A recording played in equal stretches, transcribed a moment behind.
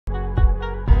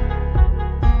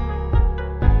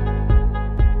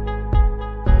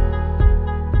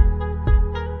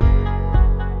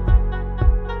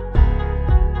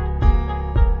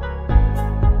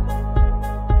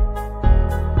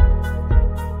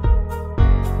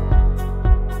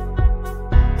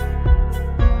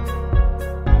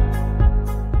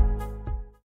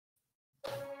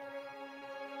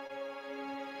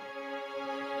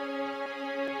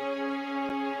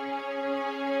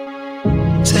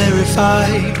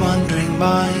terrified, wandering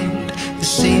mind, the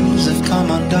seams have come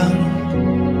undone.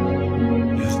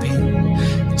 You've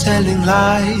been telling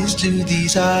lies to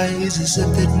these eyes as if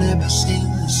they'd never seen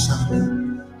the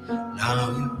sun.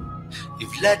 Now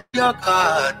you've let your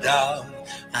guard down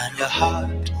and your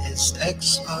heart is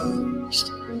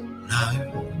exposed. Now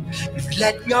you've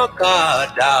let your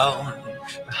guard down.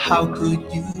 How could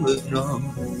you have known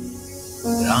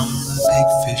that I'm the big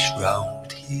fish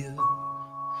round here?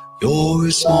 You're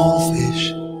a small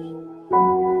fish.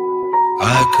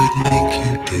 I could make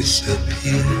you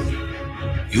disappear.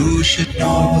 You should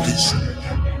know this.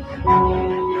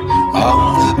 I'm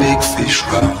the big fish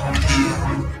round here.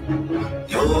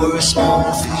 You're a small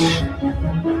fish.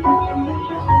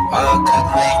 I could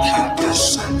make you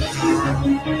disappear.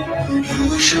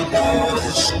 You should know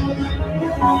this.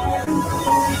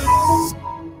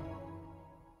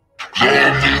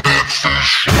 I'm the big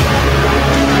fish.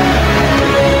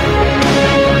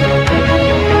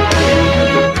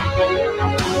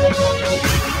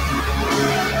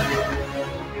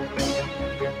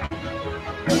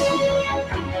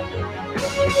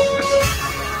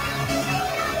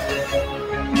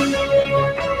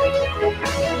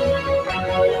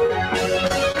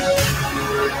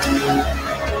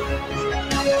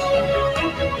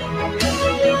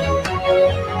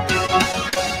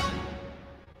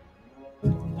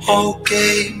 All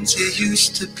games you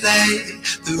used to play,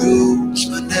 the rules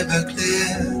were never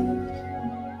clear.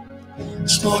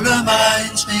 Smaller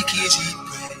minds make easy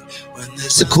prey when there's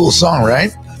It's a cool song,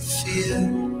 right? fear.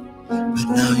 But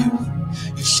now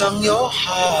you've sung your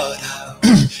heart out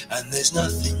and there's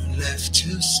nothing left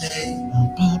to say.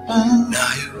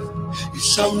 Now you've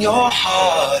sung your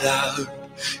heart out,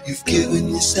 you've given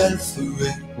yourself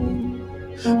away.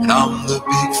 And I'm the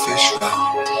big fish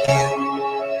round here.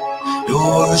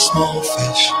 You're a small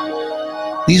fish.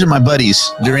 These are my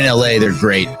buddies. They're in LA. They're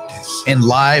great. And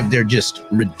live, they're just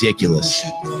ridiculous.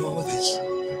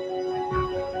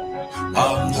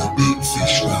 I'm the big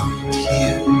fish round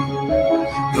here.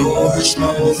 You're a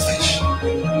small fish.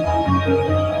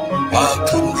 I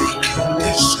can make you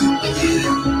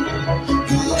disappear.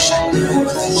 You should know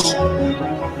this.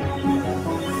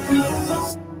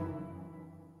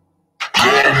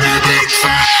 I'm the big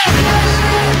fish.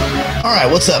 All right,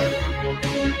 what's up?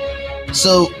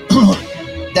 So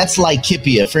that's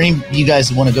Lycipia. For any of you guys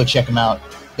that want to go check them out,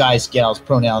 guys, gals,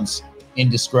 pronouns,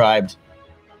 indescribed.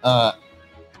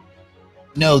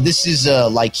 No, this is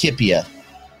Lycipia.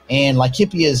 And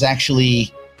Lycipia is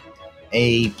actually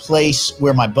a place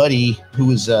where my buddy, who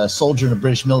was a soldier in the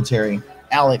British military,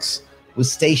 Alex,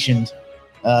 was stationed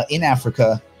in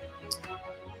Africa.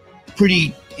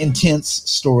 Pretty intense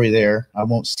story there. I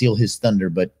won't steal his thunder,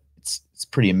 but it's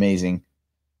pretty amazing.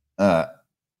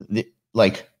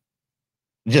 Like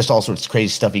just all sorts of crazy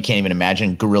stuff you can't even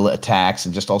imagine, guerrilla attacks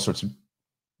and just all sorts of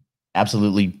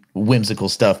absolutely whimsical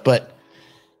stuff. But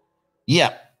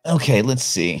yeah, okay, let's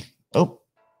see. Oh,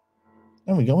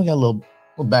 there we go. We got a little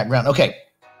background. Okay,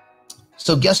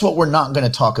 so guess what we're not going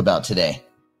to talk about today?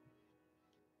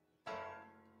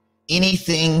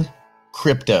 Anything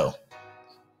crypto.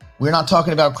 We're not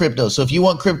talking about crypto. So if you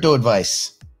want crypto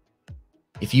advice,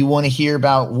 if you want to hear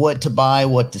about what to buy,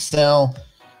 what to sell,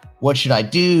 what should I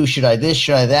do? Should I this?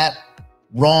 Should I that?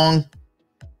 Wrong.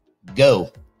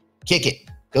 Go. Kick it.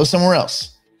 Go somewhere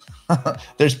else.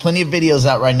 There's plenty of videos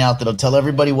out right now that'll tell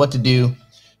everybody what to do.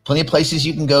 Plenty of places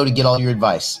you can go to get all your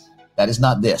advice. That is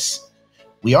not this.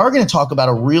 We are going to talk about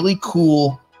a really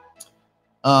cool.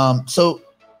 So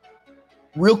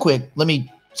real quick, let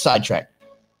me sidetrack.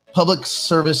 Public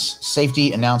service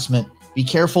safety announcement. Be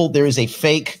careful. There is a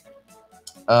fake.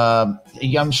 I'm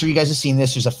sure you guys have seen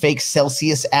this. There's a fake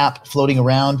Celsius app floating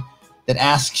around that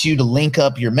asks you to link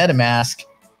up your MetaMask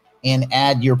and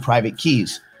add your private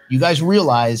keys. You guys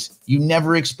realize you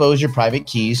never expose your private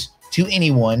keys to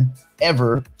anyone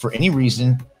ever for any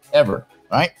reason ever,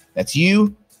 right? That's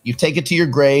you. You take it to your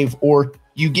grave or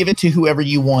you give it to whoever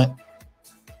you want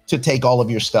to take all of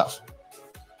your stuff.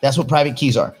 That's what private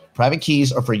keys are. Private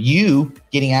keys are for you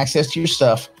getting access to your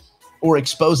stuff or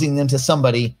exposing them to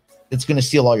somebody that's going to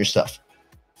steal all your stuff.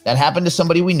 That happened to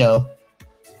somebody we know.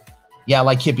 Yeah,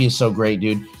 Lycipia is so great,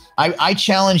 dude. I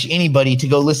challenge anybody to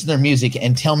go listen to their music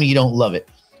and tell me you don't love it.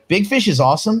 Big Fish is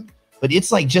awesome, but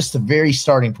it's like just the very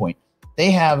starting point.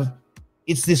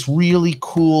 It's this really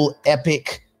cool,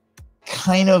 epic,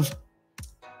 kind of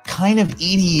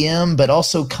EDM, but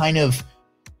also kind of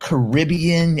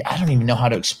Caribbean. I don't even know how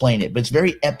to explain it, but it's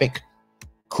very epic,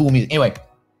 cool music. Anyway,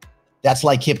 that's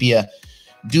Lycipia.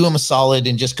 Do them a solid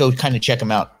and just go kind of check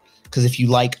them out. Because if you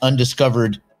like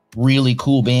undiscovered, really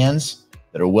cool bands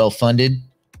that are well-funded,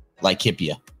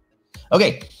 Lycipia.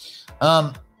 Okay.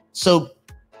 So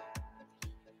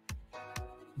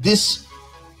this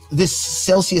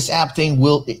Celsius app thing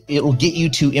it'll get you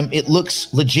to, it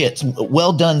looks legit,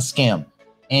 well done scam,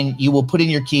 and you will put in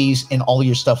your keys and all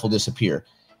your stuff will disappear.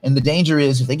 And the danger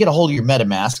is if they get a hold of your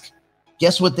MetaMask,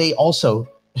 guess what they also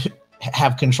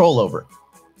have control over?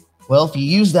 Well, if you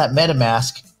use that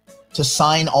MetaMask to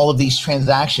sign all of these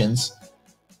transactions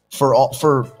for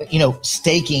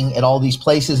staking at all these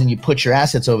places, and you put your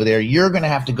assets over there, you're going to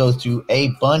have to go through a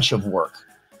bunch of work.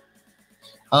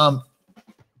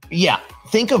 Yeah,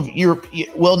 think of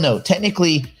no,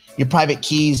 technically your private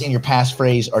keys and your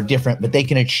passphrase are different, but they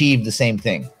can achieve the same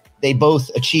thing. They both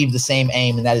achieve the same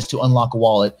aim, and that is to unlock a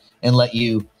wallet and let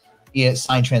you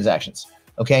sign transactions.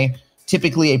 Okay.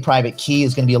 Typically, a private key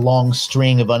is going to be a long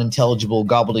string of unintelligible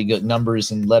gobbledygook numbers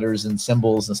and letters and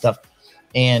symbols and stuff,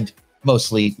 and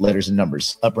mostly letters and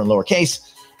numbers, upper and lower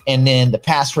case. And then the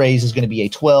passphrase is going to be a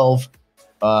 12,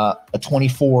 a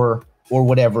 24, or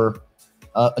whatever,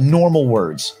 normal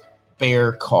words: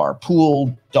 bear, car,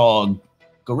 pool, dog,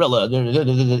 gorilla.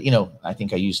 I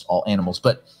think I used all animals,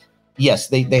 but yes,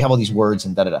 they have all these words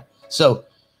and da-da-da. So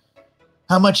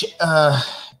how much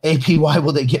APY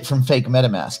will they get from fake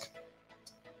MetaMask?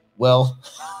 Well,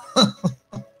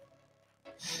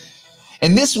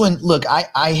 and this one, look,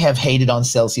 I have hated on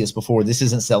Celsius before. This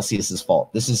isn't Celsius's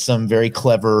fault. This is some very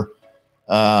clever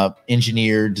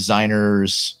engineer,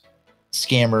 designers,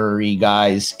 scammery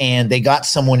guys, and they got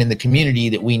someone in the community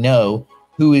that we know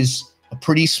who is a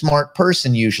pretty smart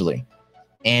person usually.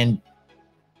 And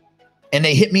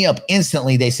they hit me up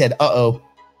instantly. They said, uh-oh.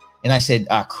 And I said,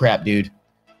 ah, crap, dude,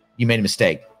 you made a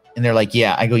mistake. And they're like,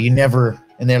 yeah. I go, you never.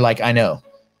 And they're like, I know.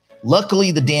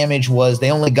 Luckily, the damage was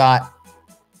they only got,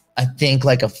 I think,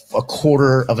 like a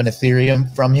quarter of an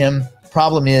Ethereum from him.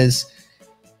 Problem is,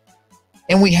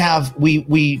 and we know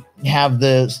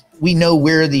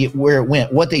where it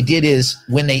went. What they did is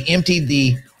when they emptied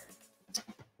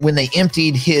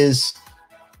his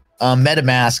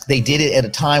MetaMask, they did it at a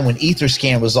time when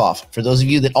Etherscan was off. For those of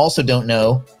you that also don't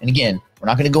know, and again,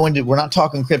 we're not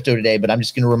talking crypto today, but I'm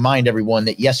just going to remind everyone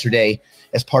that yesterday,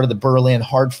 as part of the Berlin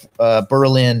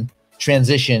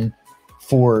transition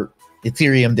for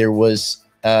Ethereum, there was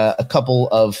a couple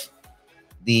of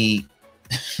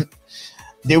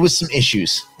there was some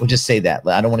issues. We'll just say that.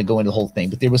 I don't want to go into the whole thing,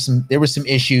 but there was some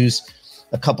issues.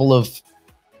 A couple of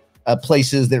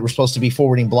places that were supposed to be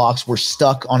forwarding blocks were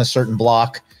stuck on a certain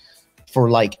block for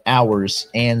like hours.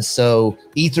 And so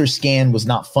Etherscan was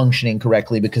not functioning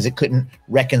correctly because it couldn't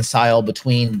reconcile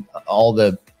between all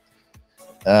the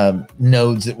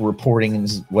nodes that were reporting and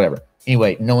whatever.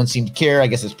 Anyway, no one seemed to care. I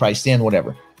guess it's priced in,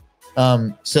 whatever.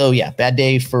 So yeah, bad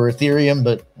day for Ethereum,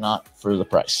 but not for the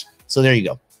price. So there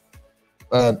you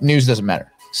go. News doesn't matter.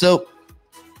 So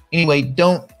anyway,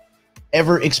 don't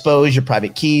ever expose your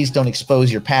private keys. Don't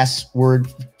expose your password,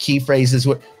 key phrases,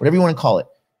 whatever you want to call it.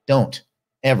 Don't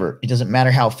ever. It doesn't matter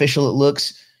how official it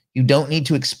looks. You don't need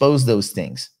to expose those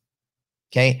things.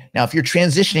 Okay. Now, if you're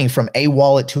transitioning from a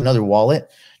wallet to another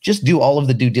wallet, just do all of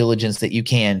the due diligence that you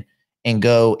can and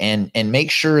go and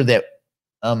make sure that,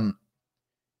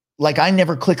 like, I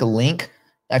never click a link.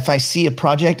 If I see a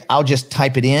project, I'll just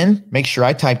type it in, make sure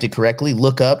I typed it correctly,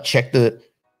 look up, check the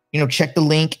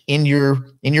link in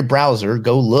your browser,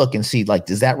 go look and see, like,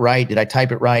 is that right? Did I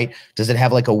type it right? Does it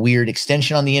have like a weird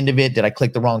extension on the end of it? Did I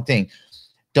click the wrong thing?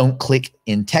 Don't click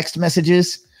in text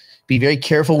messages. Be very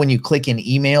careful when you click in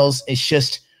emails. It's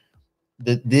just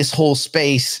this whole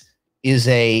space is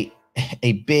a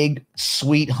big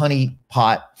sweet honey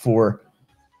pot for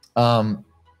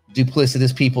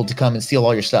duplicitous people to come and steal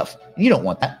all your stuff. You don't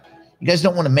want that. You guys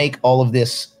don't want to make all of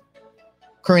this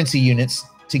currency units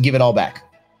to give it all back.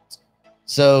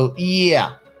 So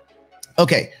yeah.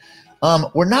 Okay.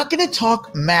 We're not going to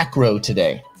talk macro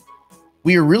today.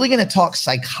 We are really going to talk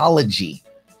psychology.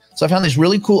 So I found this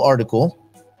really cool article,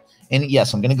 and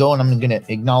yes, I'm going to go and I'm going to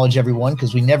acknowledge everyone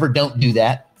because we never don't do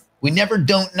that. We never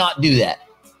don't not do that.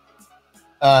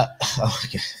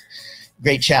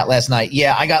 Great chat last night.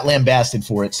 Yeah, I got lambasted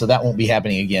for it, so that won't be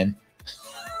happening again.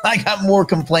 I got more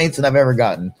complaints than I've ever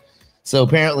gotten. So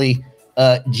apparently,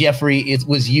 Jeffrey, it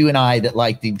was you and I that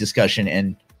liked the discussion,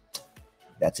 and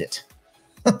that's it.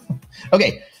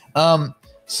 Okay,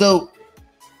 so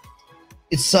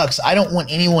it sucks. I don't want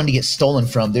anyone to get stolen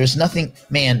from. There's nothing,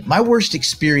 man, my worst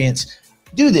experience.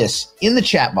 Do this in the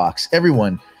chat box.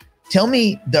 Everyone, tell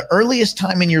me the earliest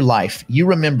time in your life you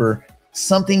remember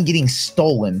something getting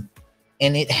stolen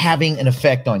and it having an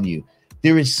effect on you.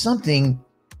 There is something,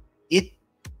 it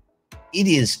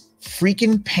is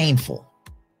freaking painful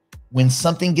when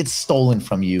something gets stolen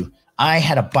from you. I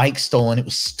had a bike stolen. It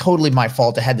was totally my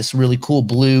fault. I had this really cool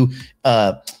blue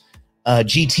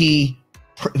GT.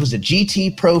 It was a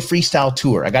GT Pro Freestyle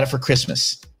Tour. I got it for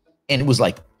Christmas, and it was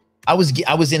like I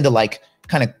was into like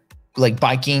kind of like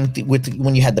biking with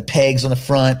when you had the pegs on the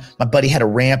front. My buddy had a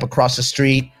ramp across the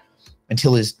street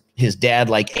until his dad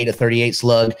like ate a 38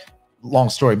 slug. Long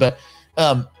story, but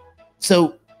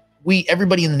so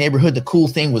everybody in the neighborhood, the cool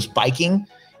thing was biking,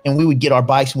 and we would get our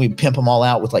bikes and we'd pimp them all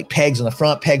out with like pegs on the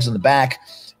front, pegs on the back,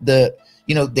 the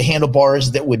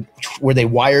handlebars where they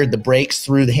wired the brakes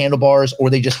through the handlebars,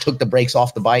 or they just took the brakes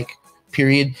off the bike,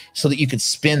 period, so that you could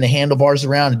spin the handlebars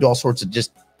around and do all sorts of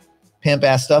just pimp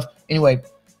ass stuff. Anyway,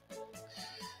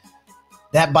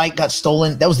 that bike got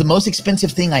stolen. That was the most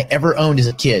expensive thing I ever owned as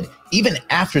a kid. Even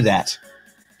after that,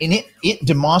 and it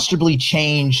demonstrably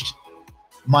changed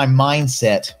my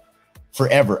mindset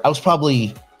forever. I was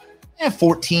probably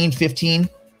 14, 15,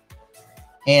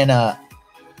 and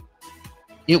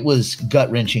it was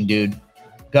gut-wrenching, dude.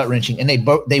 Gut-wrenching. And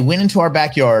they went into our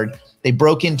backyard. They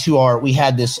broke into we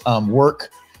had this work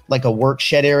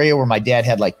shed area where my dad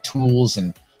had like tools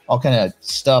and all kind of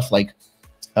stuff, like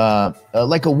a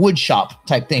wood shop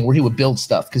type thing where he would build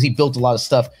stuff, because he built a lot of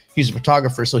stuff. He was a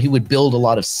photographer, so he would build a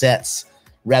lot of sets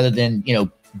rather than,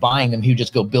 buying them. He would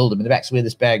just go build them in the back. So we had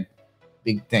this big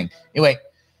thing. Anyway,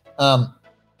 I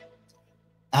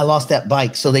lost that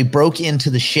bike. So they broke into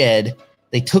the shed.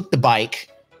 They took the bike,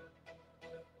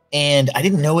 and I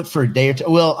didn't know it for a day or two.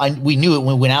 Well, we knew it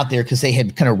when we went out there because they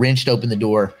had kind of wrenched open the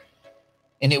door,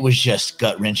 and it was just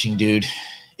gut-wrenching, dude.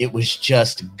 It was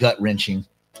just gut-wrenching.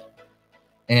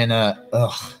 And, and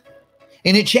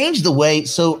it changed the way.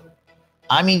 So,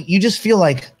 I mean, you just feel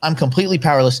like I'm completely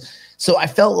powerless. So I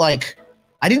felt like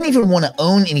I didn't even want to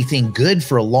own anything good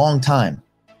for a long time.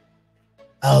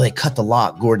 Oh, they cut the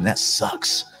lock, Gordon. That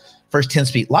sucks. First 10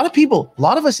 speed. A lot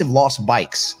of us have lost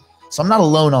bikes. So I'm not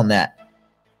alone on that.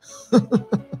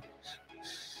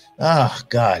 Oh,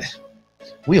 God.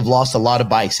 We have lost a lot of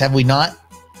bikes, have we not?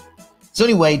 So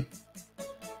anyway,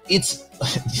 it's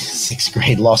 6th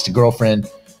grade, lost a girlfriend.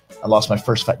 I lost my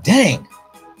first fight. Dang.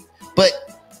 But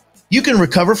you can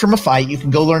recover from a fight. You can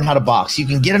go learn how to box. You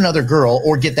can get another girl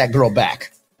or get that girl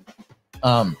back.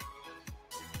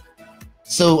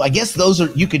 So I guess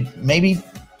you could maybe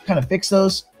kind of fix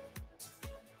those.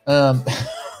 I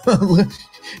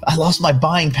lost my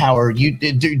buying power due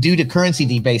to currency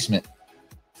debasement.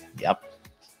 Yep.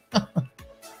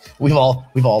 We've all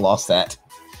lost that.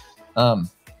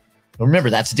 Remember,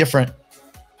 that's different.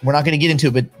 We're not going to get into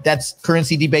it, but that's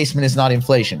currency debasement is not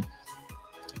inflation.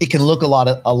 It can look a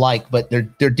lot alike, but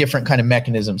they're different kind of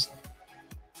mechanisms.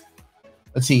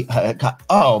 Let's see.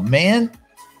 Oh, man.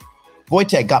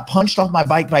 Wojtek got punched off my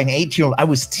bike by an 8-year-old. I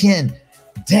was 10.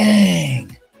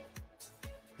 Dang.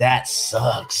 That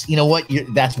sucks. You know what?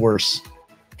 That's worse,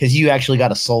 because you actually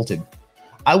got assaulted.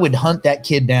 I would hunt that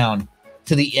kid down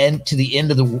to the end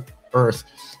of the earth.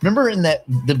 Remember in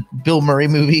the Bill Murray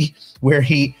movie where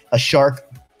a shark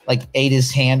like ate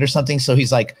his hand or something? So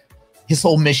he's like, his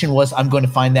whole mission was, I'm going to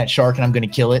find that shark and I'm going to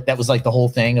kill it. That was like the whole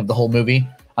thing of the whole movie.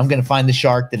 I'm going to find the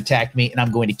shark that attacked me and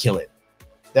I'm going to kill it.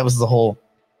 That was the whole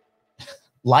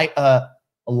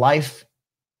life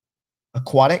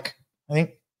aquatic, I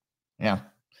think. Yeah.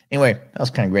 Anyway, that was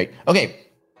kind of great. Okay.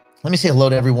 Let me say hello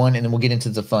to everyone and then we'll get into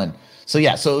the fun. So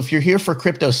yeah. So if you're here for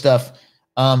crypto stuff,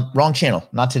 wrong channel,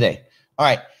 not today. All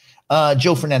right.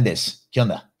 Joe Fernandez. ¿Qué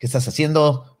onda? ¿Qué estás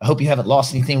haciendo? I hope you haven't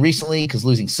lost anything recently, because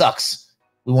losing sucks.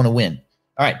 We want to win.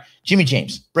 All right. Jimmy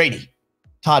James, Brady,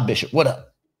 Todd Bishop. What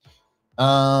up?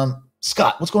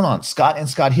 Scott, what's going on? Scott and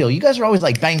Scott Hill. You guys are always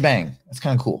like bang, bang. That's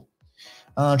kind of cool.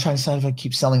 Trying to decide if I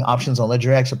keep selling options on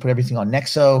LedgerX or put everything on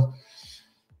Nexo.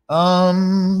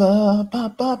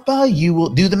 You will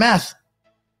do the math.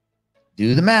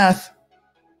 Do the math.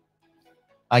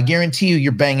 I guarantee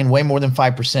you're banging way more than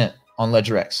 5% on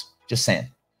LedgerX. Just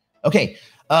saying. Okay.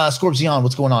 Scorpzion,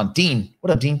 what's going on? Dean, what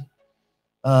up, Dean?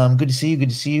 Good to see you. Good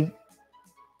to see you.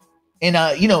 And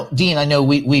Dean, I know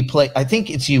we play. I think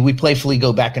it's you. We playfully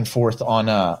go back and forth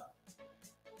on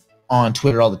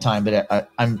Twitter all the time. But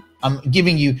I'm half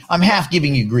giving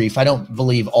you grief. I don't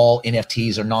believe all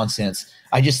NFTs are nonsense.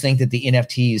 I just think that the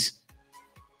NFTs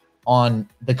on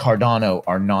the Cardano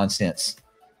are nonsense.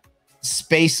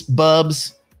 Space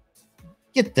Bubs,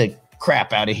 get the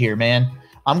crap out of here, man.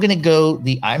 I'm going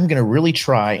to really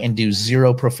try and do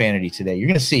zero profanity today. You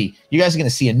guys are going to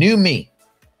see a new me.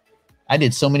 I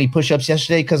did so many push-ups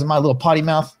yesterday because of my little potty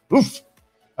mouth. Oof.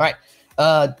 All right.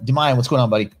 Demayan, what's going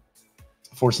on, buddy?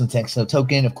 Force and text, no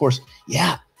token. Of course.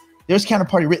 Yeah. There's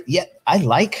counterparty. Yeah. I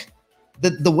like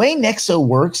the way Nexo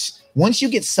works once you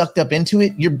get sucked up into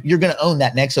it, you're going to own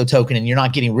that Nexo token, and you're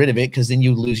not getting rid of it because then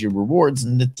you lose your rewards,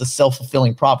 and it's a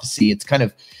self-fulfilling prophecy. It's kind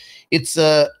of, it's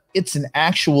an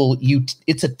actual,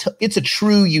 it's a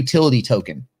true utility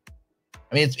token.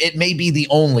 I mean, it may be the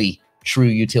only true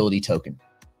utility token.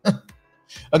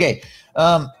 Okay.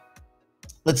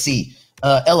 Let's see.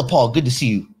 Ella Paul, good to see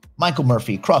you. Michael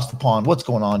Murphy, across the pond. What's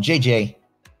going on? JJ.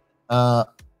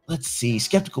 Let's see.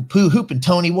 Skeptical Pooh, Hoop and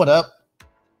Tony, what up?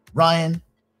 Ryan.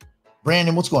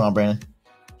 Brandon, what's going on, Brandon?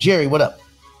 Jerry, what up?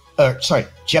 Sorry,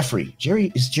 Jeffrey.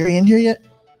 Is Jerry in here yet?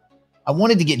 I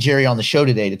wanted to get Jerry on the show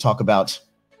today to talk about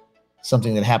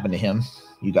something that happened to him.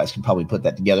 You guys can probably put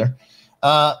that together.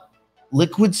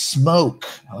 Liquid Smoke.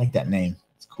 I like that name.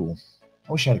 It's cool.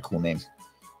 I wish I had a cool name.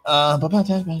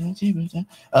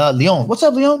 Leon. What's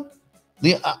up, Leon?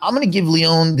 I'm going to give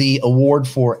Leon the award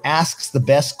for asks the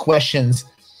best questions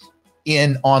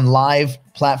on live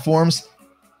platforms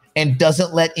and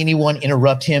doesn't let anyone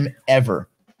interrupt him ever.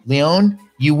 Leon,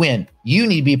 you win. You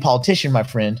need to be a politician, my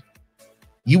friend.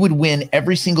 You would win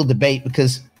every single debate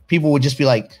because people would just be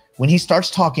like, when he starts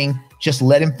talking, just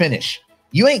let him finish.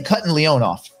 You ain't cutting Leon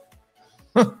off.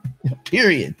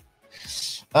 Period.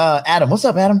 Adam, what's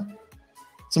up, Adam?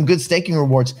 Some good staking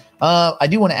rewards. I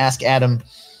do want to ask Adam,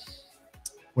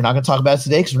 we're not going to talk about it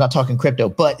today because we're not talking crypto,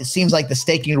 but it seems like the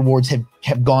staking rewards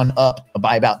have gone up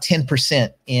by about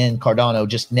 10% in Cardano,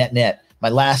 just net. My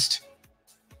last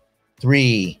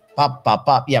three,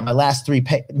 Yeah, my last two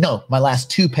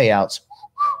payouts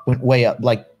went way up,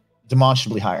 like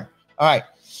demonstrably higher. All right.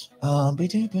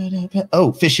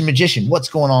 Oh, Fishing Magician, what's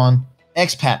going on?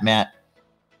 Expat Matt.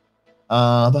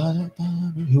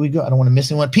 Here we go. I don't want to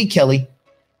miss anyone. Pete Kelly.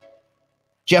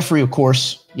 Jeffrey, of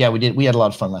course. Yeah, we did. We had a lot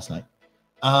of fun last night.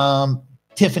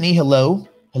 Tiffany, hello.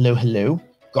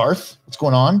 Garth, what's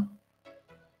going on?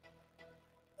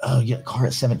 Oh, yeah, car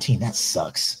at 17. That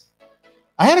sucks.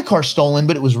 I had a car stolen,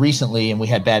 but it was recently, and we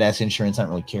had badass insurance. I don't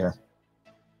really care.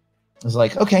 I was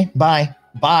like, okay, bye.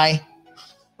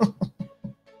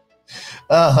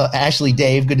 Ashley,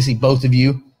 Dave, good to see both of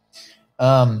you.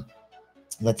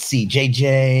 Let's see,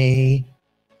 JJ.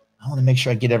 I want to make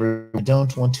sure I get everyone. I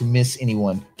don't want to miss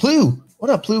anyone. Plu,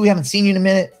 what up, Plu? We haven't seen you in a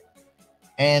minute.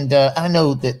 And I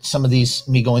know that some of these,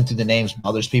 me going through the names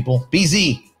bothers people.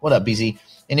 BZ, what up, BZ?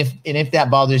 And if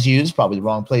that bothers you, it's probably the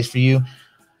wrong place for you.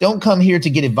 Don't come here to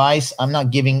get advice. I'm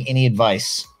not giving any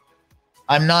advice.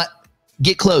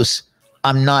 Get close.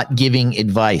 I'm not giving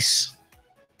advice.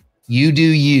 You do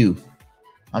you.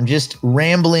 I'm just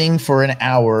rambling for an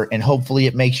hour, and hopefully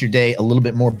it makes your day a little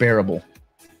bit more bearable.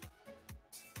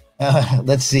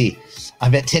 Let's see. I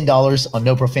bet $10 on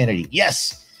no profanity.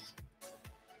 Yes.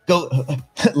 Go.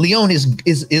 Leon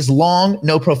is long,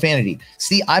 no profanity.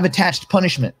 See, I've attached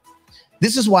punishment.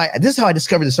 This is how I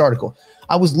discovered this article.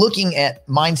 I was looking at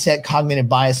mindset, cognitive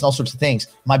bias, and all sorts of things.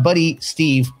 My buddy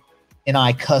Steve and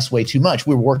I cuss way too much.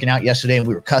 We were working out yesterday and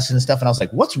we were cussing and stuff. And I was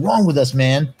like, what's wrong with us,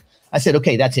 man? I said,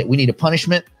 okay, that's it. We need a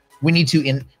punishment. We need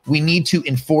to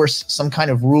enforce some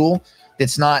kind of rule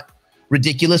that's not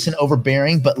ridiculous and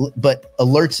overbearing, but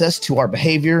alerts us to our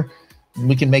behavior. And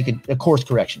we can make a course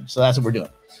correction. So that's what we're doing.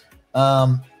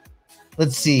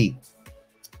 Let's see.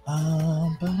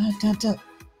 I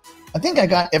think I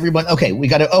got everyone. Okay, we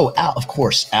got Al, of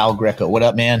course, Al Greco. What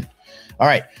up, man? All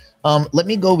right. Let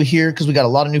me go over here because we got a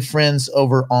lot of new friends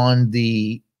over on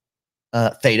the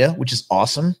Theta, which is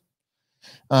awesome.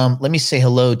 Let me say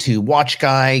hello to Watch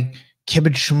Guy, too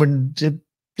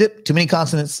many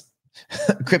consonants.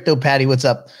 Crypto Patty, what's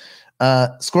up?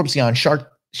 Scorpion,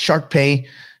 Shark Pay,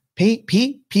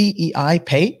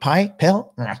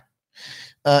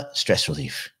 Stress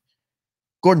Relief.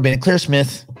 Gordon Bennett, Claire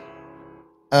Smith,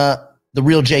 the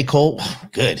real J. Cole.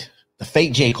 Good. The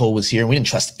fake J. Cole was here and we didn't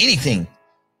trust anything.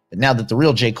 But now that the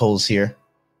real J. Cole is here,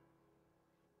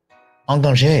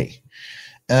 engagé.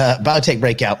 Biotech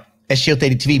Breakout, SGO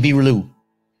 30 TV, V. Relu.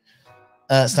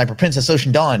 Sniper Princess,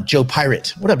 Ocean Dawn, Joe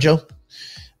Pirate. What up, Joe?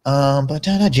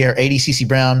 JR 80, CC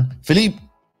Brown, Philippe.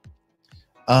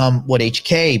 What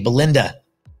HK, Belinda,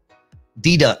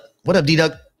 D-Duck. What up,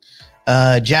 D-Duck?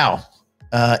 Jow,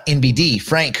 NBD,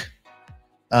 Frank,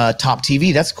 Top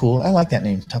TV. That's cool. I like that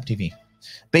name, Top TV.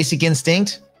 Basic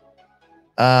Instinct.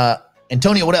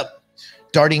 Antonio, what up?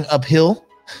 Darting Uphill.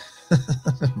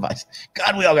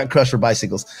 God, we all got crushed for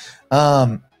bicycles.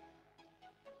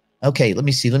 Okay, let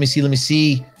me see.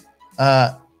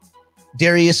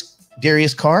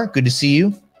 Darius Carr, good to see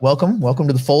you. Welcome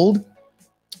to the fold.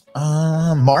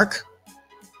 Mark,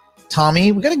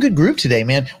 Tommy, we got a good group today,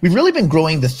 man. We've really been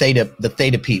growing the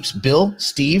Theta peeps. Bill,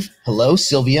 Steve, hello,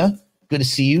 Sylvia, good to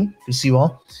see you. Good to see you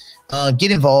all.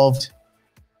 Get involved.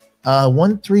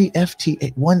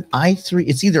 13FT 1I3.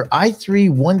 It's either I3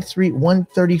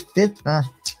 135th.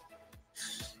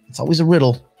 It's always a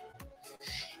riddle.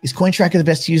 Is CoinTracker the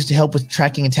best used to help with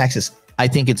tracking and taxes? I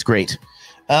think it's great.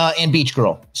 And Beach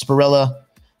Girl, Spirella.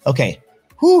 Okay.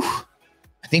 Whew.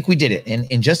 I think we did it.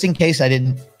 And just in case I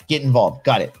didn't get involved.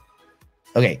 Got it.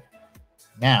 Okay.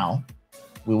 Now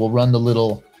we will run the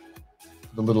little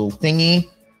thingy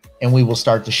and we will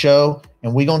start the show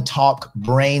and we're going to talk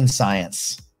brain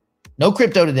science. No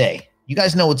crypto today. You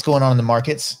guys know what's going on in the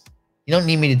markets. You don't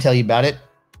need me to tell you about it.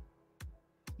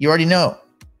 You already know.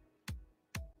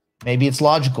 Maybe it's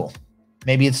logical.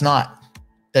 Maybe it's not.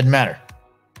 Doesn't matter.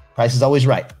 Price is always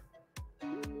right.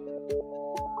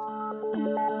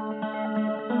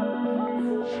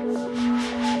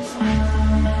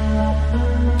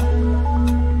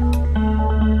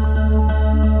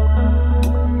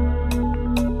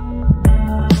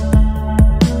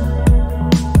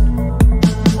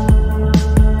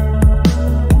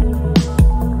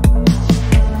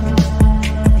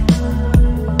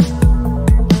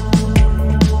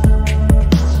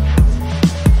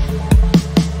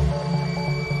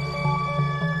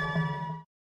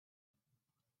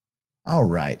 All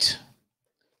right.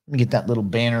 Let me get that little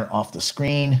banner off the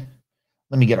screen.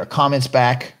 Let me get our comments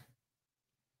back.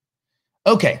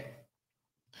 Okay.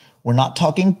 We're not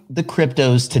talking the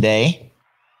cryptos today.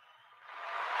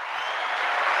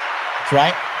 That's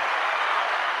right.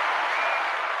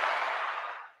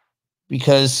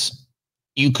 Because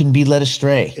you can be led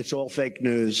astray. It's all fake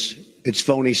news. It's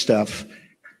phony stuff.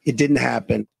 It didn't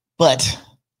happen. But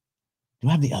do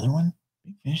I have the other one?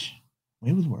 Big fish.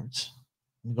 Way with words.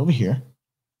 Let me go over here.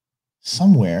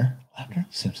 Somewhere. Laughter.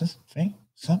 Simpsons. Fake.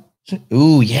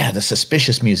 Ooh, yeah. The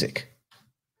suspicious music.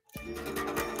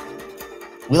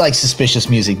 We like suspicious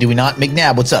music. Do we not?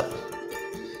 McNabb, what's up?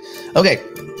 Okay.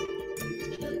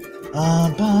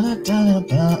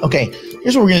 Okay.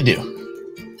 Here's what we're going to do.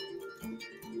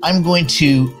 I'm going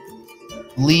to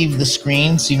leave the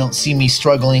screen so you don't see me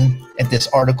struggling at this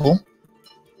article.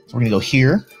 So we're going to go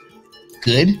here.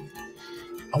 Good.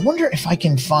 I wonder if I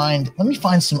can find, let me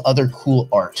find some other cool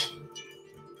art.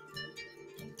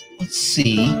 Let's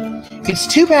see. It's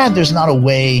too bad there's not a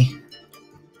way.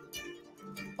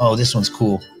 Oh, this one's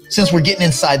cool. Since we're getting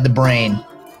inside the brain,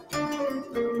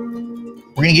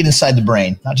 we're going to get inside the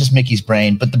brain. Not just Mickey's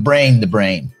brain, but the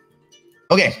brain.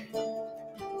 Okay.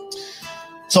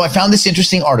 So I found this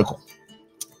interesting article.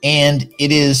 And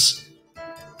it is,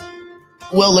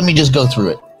 well, let me just go through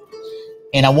it.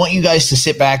 And I want you guys to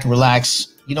sit back and relax.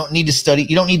 You don't need to study.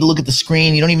 You don't need to look at the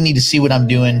screen. You don't even need to see what I'm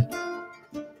doing.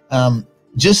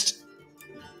 Just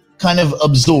kind of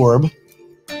absorb.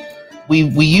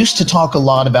 We used to talk a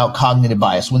lot about cognitive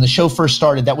bias. When the show first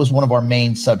started, that was one of our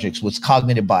main subjects, was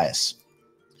cognitive bias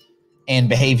and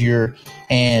behavior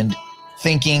and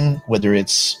thinking, whether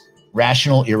it's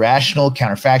rational, irrational,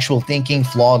 counterfactual thinking,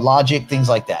 flawed logic, things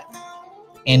like that.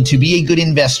 And to be a good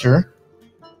investor,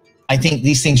 I think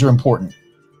these things are important.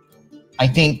 I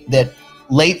think that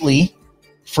lately,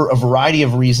 for a variety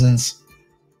of reasons,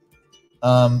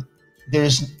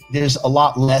 there's a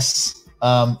lot less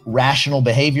rational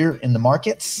behavior in the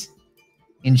markets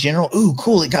in general. Ooh,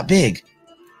 cool! It got big.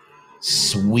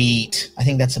 Sweet. I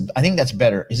think that's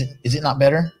better. Is it not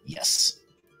better? Yes.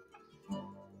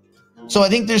 So I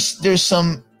think there's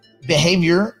some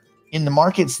behavior in the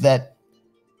markets that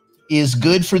is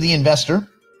good for the investor,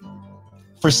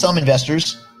 for some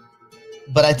investors,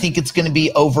 but I think it's going to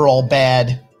be overall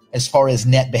bad as far as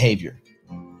net behavior.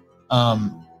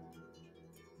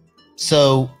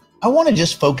 So I want to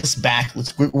just focus back.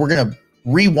 We're going to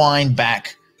rewind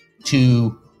back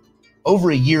to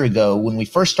over a year ago when we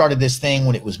first started this thing,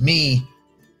 when it was me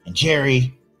and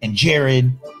Jerry and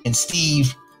Jared and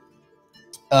Steve.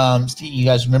 Steve, you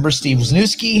guys remember Steve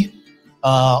Wisniewski,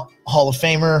 Hall of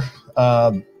Famer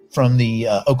from the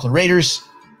Oakland Raiders.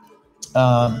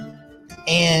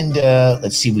 And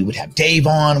let's see, we would have Dave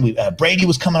on. Brady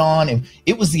was coming on, and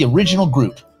it was the original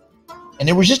group. And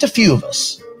there was just a few of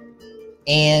us.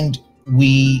 And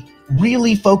we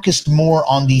really focused more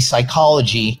on the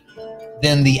psychology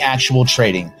than the actual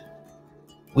trading.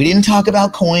 We didn't talk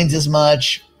about coins as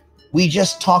much. We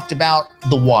just talked about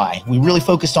the why. We really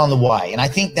focused on the why. And I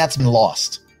think that's been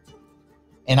lost.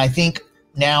 And I think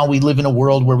now we live in a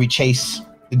world where we chase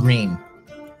the green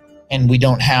and we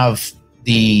don't have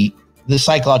the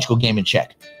psychological game in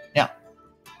check. Now,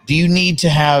 do you need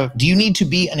to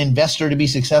be an investor to be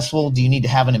successful? Do you need to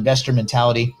have an investor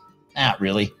mentality? Not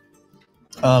really.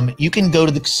 You can go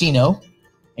to the casino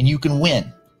and you can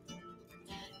win.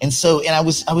 And so, I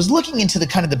was looking into the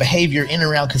kind of the behavior in and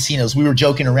around casinos. We were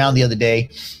joking around the other day.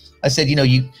 I said,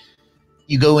 you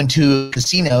you go into a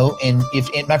casino, and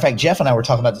matter of fact, Jeff and I were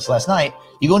talking about this last night.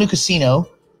 You go into a casino,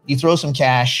 you throw some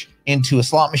cash into a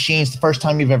slot machine. It's the first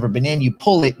time you've ever been in. You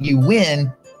pull it, you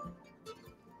win.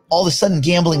 All of a sudden,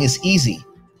 gambling is easy.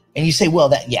 And you say,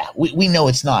 well, we know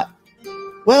it's not.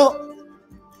 Well,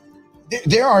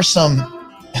 there are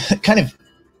some kind of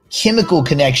chemical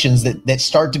connections that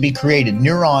start to be created.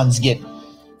 Neurons get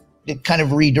kind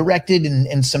of redirected,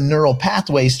 and some neural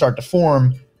pathways start to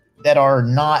form that are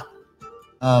not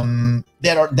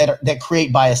that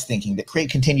create biased thinking, that create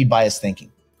continued biased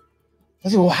thinking. I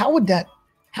said, well, how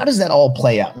does that all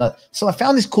play out? So I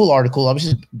found this cool article. I was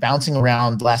just bouncing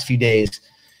around the last few days,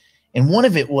 and one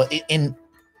of it was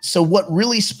so what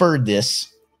really spurred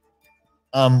this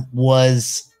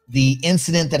was the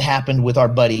incident that happened with our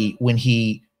buddy when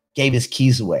he gave his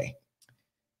keys away.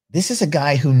 This is a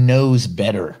guy who knows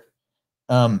better.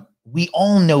 We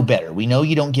all know better. We know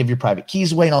you don't give your private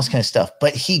keys away and all this kind of stuff,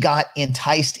 but he got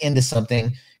enticed into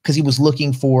something because he was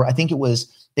looking for, I think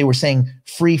they were saying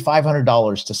free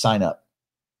 $500 to sign up.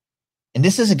 And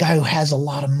this is a guy who has a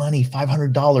lot of money.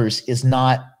 $500 is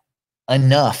not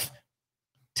enough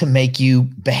to make you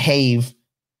behave,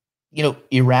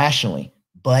 irrationally.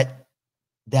 But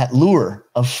that lure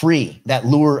of free, that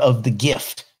lure of the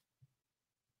gift.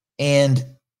 And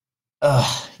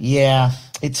yeah,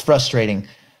 it's frustrating.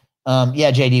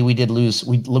 Yeah, JD, we did lose.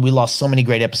 We lost so many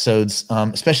great episodes,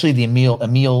 especially the Emil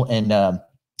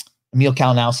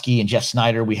Kalinowski and Jeff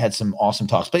Snyder. We had some awesome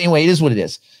talks. But anyway, it is what it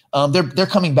is. They're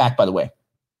coming back, by the way.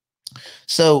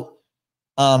 So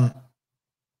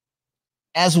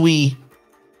as we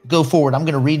go forward, I'm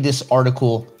going to read this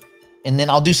article, and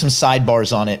then I'll do some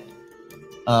sidebars on it.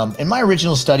 And my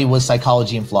original study was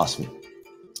psychology and philosophy.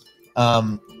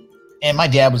 And my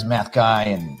dad was a math guy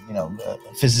and, a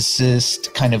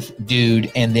physicist kind of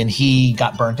dude. And then he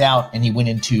got burnt out and he went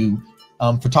into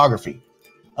photography.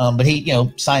 But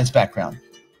he, science background.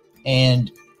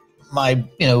 And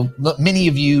many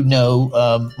of you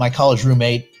know my college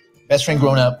roommate, best friend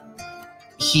growing up.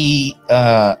 He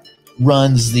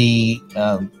runs the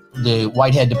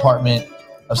Whitehead Department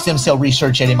of Stem Cell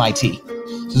Research at MIT.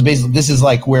 So basically, this is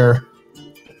like where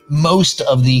most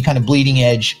of the kind of bleeding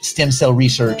edge stem cell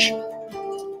research,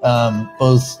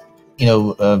 both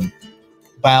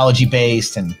biology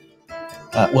based and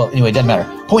anyway, it doesn't matter.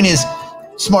 Point is,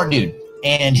 smart dude,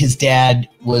 and his dad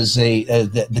was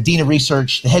the dean of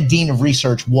research. The head dean of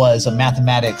research was a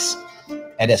mathematics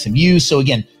at SMU. So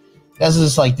again, this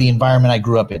is like the environment I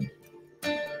grew up in.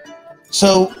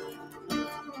 So,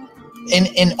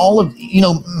 and all of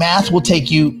math will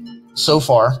take you so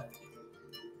far,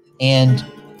 and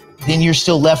then you're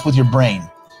still left with your brain.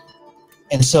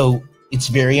 And so it's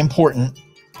very important,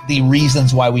 the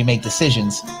reasons why we make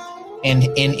decisions, and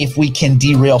if we can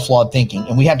derail flawed thinking.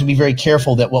 And we have to be very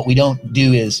careful that what we don't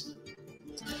do is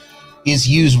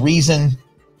use reason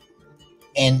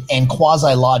and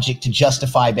quasi-logic to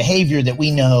justify behavior that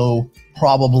we know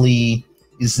probably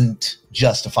isn't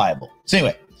justifiable. So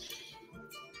anyway,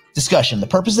 discussion. The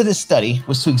purpose of this study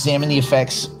was to examine the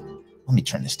effects. Let me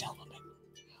turn this down a little bit.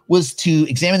 Was to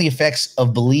examine the effects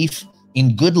of belief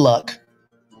in good luck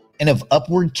and of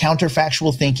upward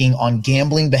counterfactual thinking on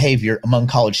gambling behavior among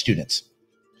college students.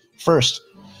 First,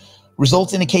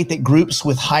 results indicate that groups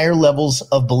with higher levels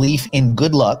of belief in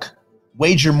good luck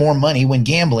wager more money when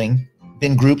gambling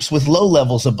than groups with low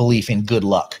levels of belief in good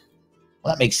luck.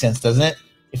 Well, that makes sense, doesn't it?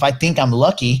 If I think I'm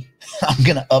lucky, I'm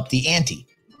going to up the ante.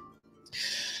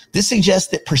 This suggests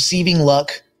that perceiving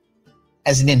luck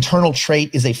as an internal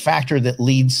trait is a factor that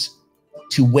leads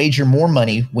to wager more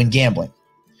money when gambling.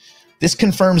 This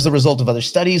confirms the result of other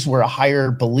studies where a higher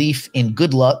belief in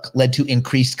good luck led to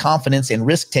increased confidence and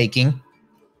risk-taking,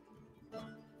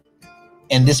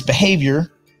 and this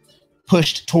behavior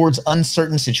pushed towards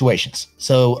uncertain situations.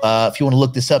 So if you want to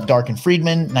look this up, Dark and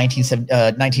Friedman,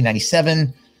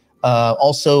 1997.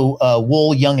 Also,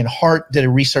 Wool, Young, and Hart did a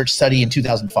research study in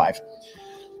 2005.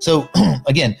 So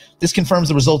again, this confirms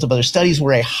the result of other studies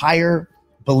where a higher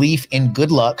belief in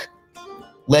good luck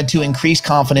led to increased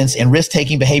confidence and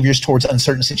risk-taking behaviors towards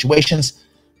uncertain situations.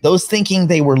 Those thinking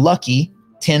they were lucky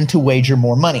tend to wager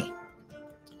more money.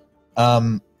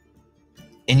 And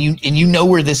you know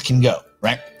where this can go,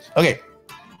 right? Okay.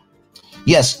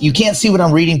 Yes, you can't see what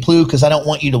I'm reading, Plu, because I don't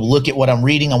want you to look at what I'm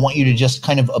reading. I want you to just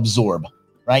kind of absorb,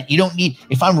 right? You don't need,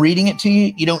 if I'm reading it to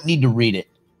you, you don't need to read it.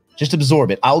 Just absorb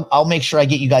it. I'll make sure I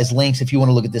get you guys links if you want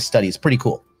to look at this study. It's pretty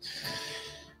cool.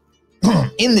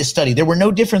 In this study, there were no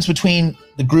difference between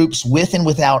the groups with and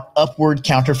without upward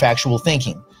counterfactual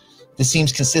thinking. This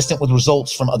seems consistent with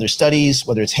results from other studies,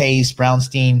 whether it's Hayes,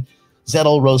 Brownstein,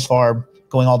 Zettel, Rosefarb,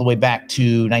 going all the way back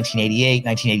to 1988,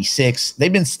 1986.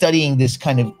 They've been studying this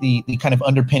kind of the kind of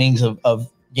underpinnings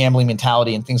of gambling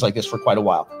mentality and things like this for quite a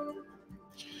while.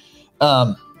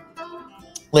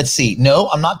 Let's see. No,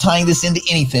 I'm not tying this into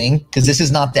anything because this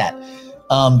is not that.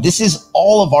 This is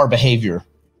all of our behavior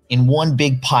in one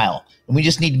big pile. And we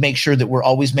just need to make sure that we're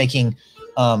always making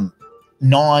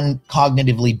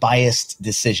non-cognitively biased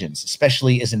decisions,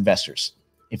 especially as investors.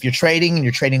 If you're trading and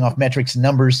you're trading off metrics and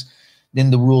numbers,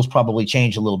 then the rules probably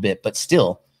change a little bit, but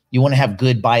still you want to have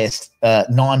good biased,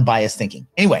 non-biased thinking.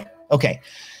 Anyway, okay.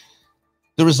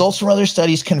 The results from other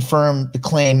studies confirm the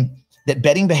claim that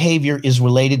betting behavior is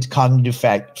related to cognitive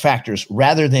factors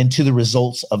rather than to the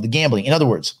results of the gambling. In other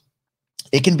words,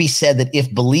 it can be said that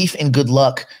if belief in good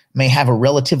luck may have a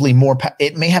relatively more,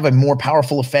 it may have a more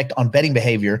powerful effect on betting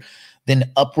behavior than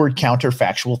upward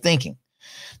counterfactual thinking.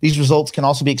 These results can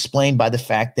also be explained by the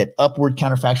fact that upward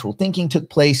counterfactual thinking took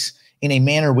place in a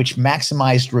manner which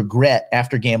maximized regret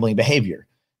after gambling behavior,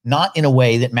 not in a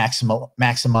way that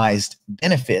maximized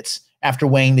benefits after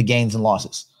weighing the gains and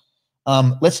losses.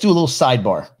 Let's do a little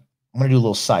sidebar. I'm going to do a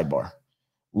little sidebar.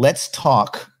 Let's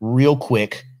talk real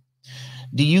quick.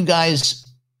 Have you guys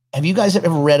ever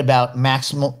read about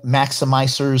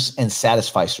maximizers and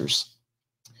satisficers?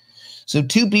 So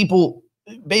two people,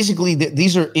 basically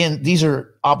these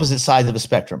are opposite sides of a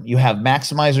spectrum. You have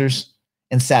maximizers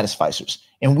and satisficers,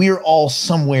 and we're all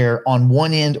somewhere on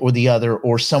one end or the other,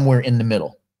 or somewhere in the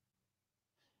middle.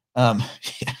 Yeah,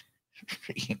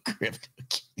 freaking crypto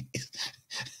kitties.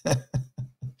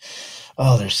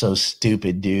 Oh, they're so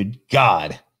stupid, dude.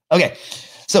 God. Okay,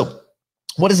 so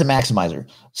what is a maximizer?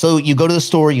 So you go to the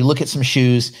store, you look at some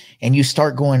shoes, and you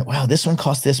start going, wow, this one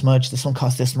costs this much, this one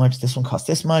costs this much, this one costs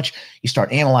this much. You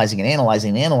start analyzing and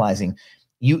analyzing and analyzing.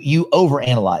 You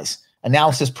overanalyze.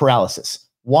 Analysis paralysis.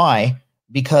 Why?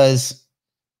 Because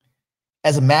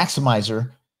as a maximizer,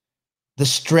 the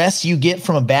stress you get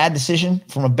from a bad decision,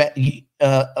 from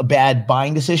a bad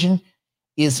buying decision,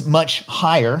 is much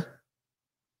higher,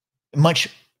 much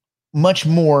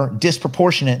more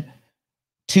disproportionate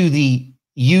to the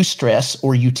stress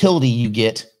or utility you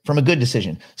get from a good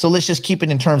decision. So let's just keep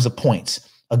it in terms of points.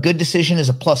 A good decision is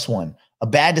a +1. A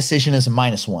bad decision is a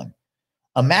 -1.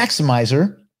 A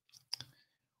maximizer,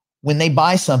 when they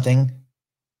buy something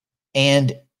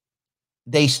and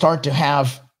they start to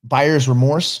have buyer's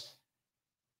remorse,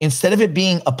 instead of it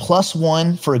being a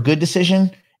 +1 for a good decision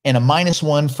and a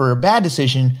 -1 for a bad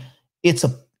decision, it's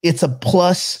a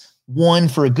 +1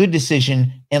 for a good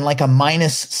decision and like a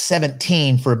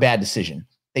 -17 for a bad decision.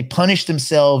 They punish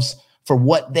themselves for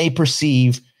what they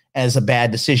perceive as a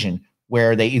bad decision,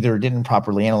 where they either didn't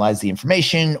properly analyze the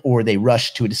information or they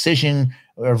rushed to a decision,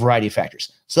 or a variety of factors.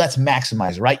 So that's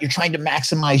maximizer, right? You're trying to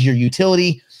maximize your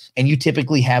utility, and you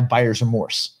typically have buyer's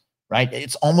remorse, right?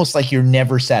 It's almost like you're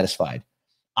never satisfied.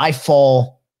 I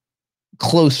fall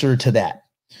closer to that.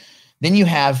 Then you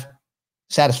have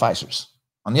satisficers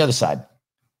on the other side.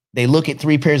 They look at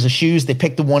 3 pairs of shoes, they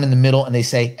pick the one in the middle, and they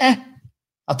say,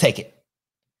 I'll take it.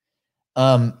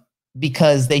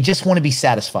 Because they just want to be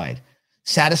satisfied.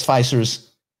 Satisficers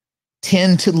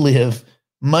tend to live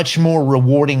much more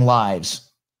rewarding lives,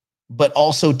 but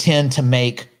also tend to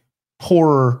make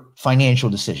poorer financial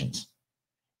decisions.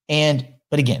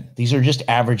 But again, these are just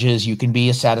averages. You can be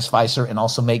a satisficer and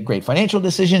also make great financial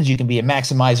decisions. You can be a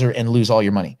maximizer and lose all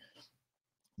your money.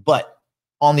 But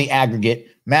on the aggregate,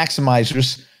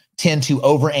 maximizers tend to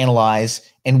overanalyze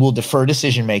and will defer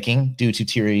decision-making due to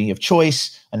tyranny of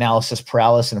choice, analysis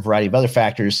paralysis, and a variety of other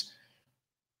factors.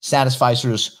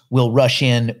 Satisficers will rush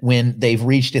in when they've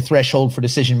reached a threshold for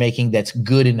decision-making that's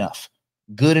good enough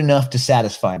to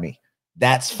satisfy me.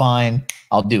 That's fine.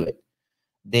 I'll do it.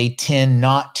 They tend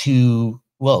not to,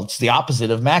 well, it's the opposite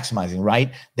of maximizing,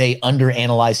 right? They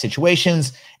underanalyze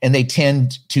situations, and they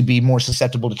tend to be more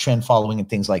susceptible to trend following and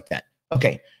things like that.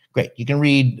 Okay, great. You can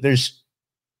read, there's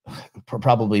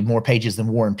probably more pages than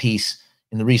War and Peace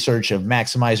in the research of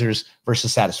maximizers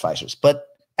versus satisficers. But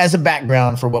as a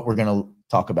background for what we're going to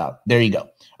talk about, there you go.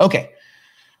 Okay,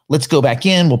 let's go back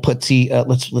in. We'll put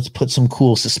let's put some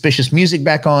cool suspicious music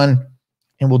back on,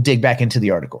 and we'll dig back into the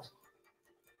article.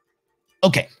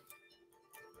 Okay.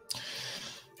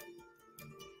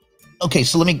 Okay,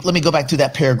 so let me go back to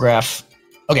that paragraph.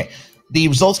 Okay. The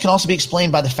results can also be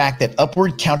explained by the fact that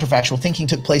upward counterfactual thinking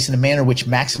took place in a manner which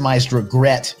maximized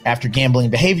regret after gambling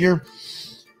behavior,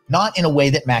 not in a way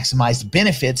that maximized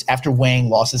benefits after weighing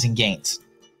losses and gains,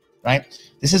 right?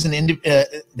 This is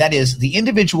that is, the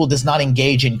individual does not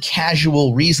engage in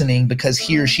casual reasoning because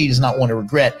he or she does not want to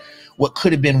regret what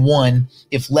could have been won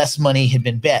if less money had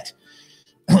been bet.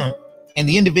 And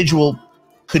the individual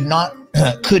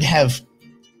could have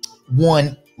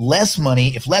won less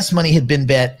money if less money had been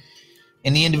bet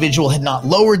and the individual had not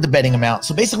lowered the betting amount.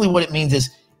 So basically what it means is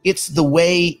it's the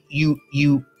way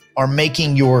you are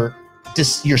making your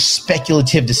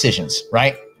speculative decisions,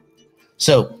 right?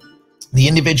 So the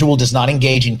individual does not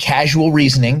engage in casual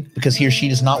reasoning because he or she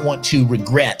does not want to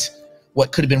regret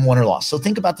what could have been won or lost. So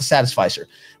think about the satisficer.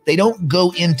 They don't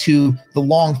go into the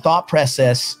long thought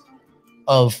process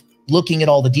of looking at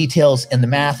all the details and the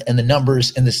math and the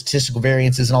numbers and the statistical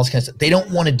variances and all this kind of stuff. They don't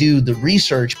want to do the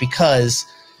research because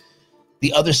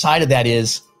the other side of that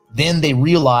is then they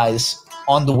realize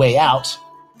on the way out,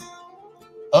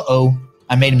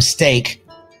 I made a mistake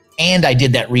and I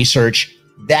did that research.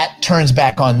 That turns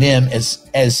back on them as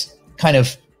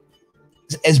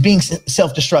being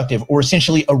self-destructive or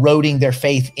essentially eroding their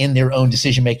faith in their own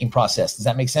decision-making process. Does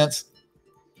that make sense?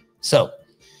 So,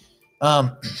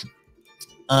 there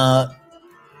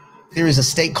is a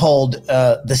state called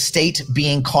the state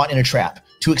being caught in a trap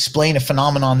to explain a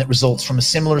phenomenon that results from a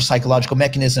similar psychological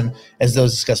mechanism as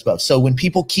those discussed above. So when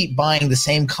people keep buying the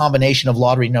same combination of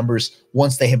lottery numbers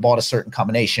once they have bought a certain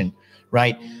combination,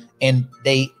 right? And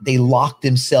they lock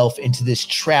themselves into this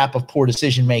trap of poor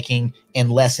decision-making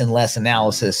and less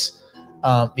analysis,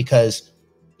 because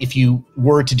if you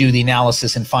were to do the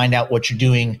analysis and find out what you're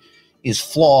doing is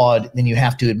flawed, then you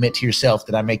have to admit to yourself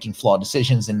that I'm making flawed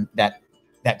decisions, and that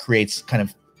creates kind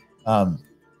of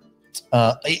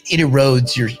it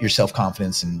erodes your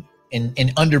self-confidence and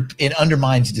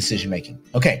undermines decision-making.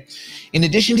 Okay. In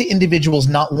addition to individuals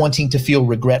not wanting to feel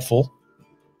regretful,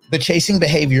 the chasing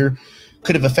behavior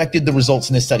could have affected the results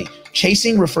in this study.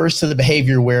 Chasing refers to the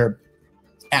behavior where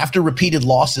after repeated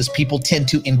losses, people tend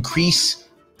to increase,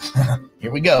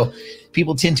 here we go,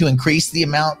 people tend to increase the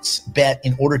amounts bet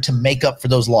in order to make up for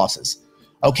those losses.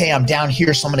 Okay, I'm down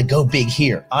here, so I'm going to go big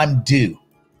here. I'm due.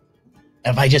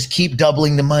 If I just keep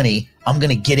doubling the money, I'm going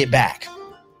to get it back.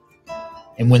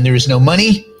 And when there is no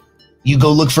money, you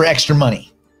go look for extra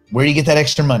money. Where do you get that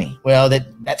extra money? Well,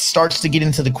 that starts to get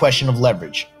into the question of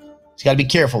leverage. So you got to be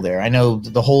careful there. I know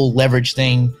the whole leverage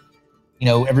thing,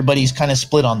 everybody's kind of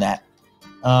split on that.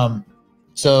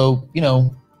 So,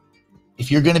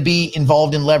 if you're going to be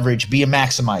involved in leverage, be a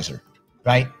maximizer,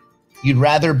 right? You'd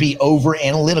rather be over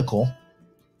analytical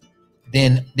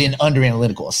than under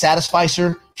analytical. A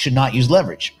satisficer should not use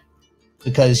leverage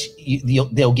because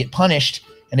they'll get punished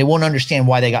and they won't understand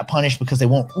why they got punished because they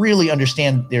won't really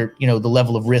understand the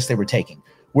level of risk they were taking.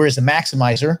 Whereas a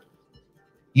maximizer,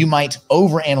 you might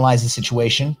overanalyze the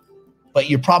situation, but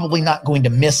you're probably not going to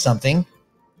miss something,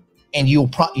 and you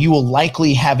will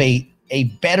likely have a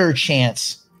better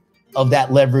chance of that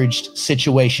leveraged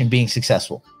situation being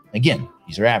successful. Again,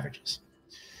 these are averages.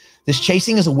 This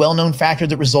chasing is a well-known factor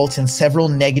that results in several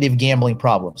negative gambling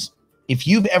problems. If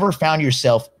you've ever found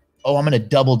yourself, I'm going to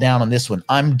double down on this one.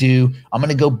 I'm due. I'm going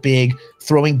to go big,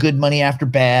 throwing good money after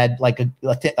bad, like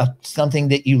something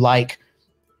that you like.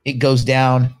 It goes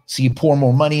down, so you pour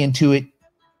more money into it,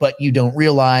 but you don't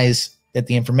realize that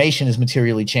the information is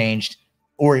materially changed,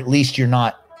 or at least you're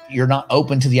not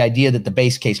open to the idea that the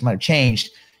base case might have changed.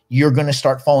 You're going to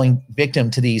start falling victim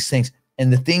to these things.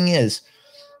 And the thing is,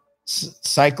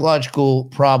 psychological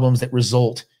problems that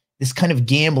result, this kind of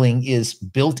gambling is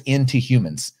built into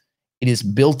humans. It is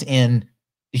built in,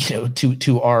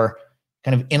 to our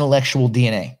kind of intellectual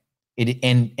DNA.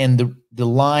 And the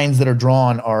lines that are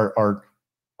drawn are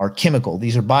chemical.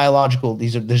 These are biological.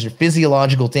 These are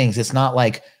physiological things. It's not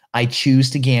like I choose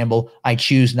to gamble, I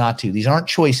choose not to. These aren't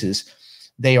choices.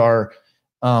 They are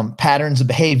patterns of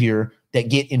behavior that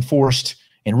get enforced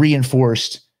and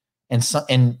reinforced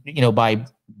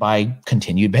by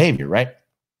continued behavior, right?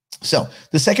 So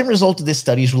the second result of this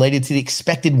study is related to the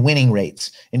expected winning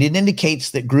rates, and it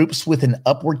indicates that groups with an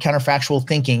upward counterfactual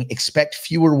thinking expect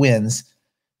fewer wins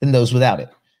than those without it.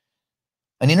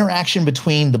 An interaction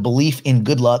between the belief in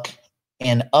good luck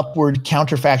and upward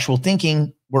counterfactual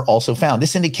thinking were also found.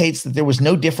 This indicates that there was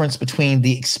no difference between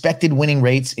the expected winning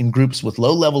rates in groups with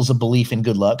low levels of belief in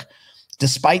good luck,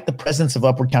 despite the presence of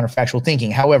upward counterfactual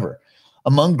thinking. However,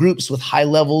 among groups with high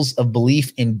levels of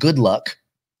belief in good luck,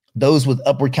 those with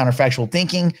upward counterfactual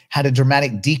thinking had a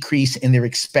dramatic decrease in their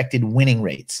expected winning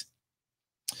rates.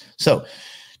 So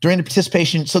during the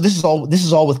participation, so this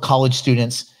is all with college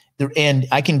students. And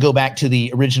I can go back to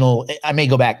the original. I may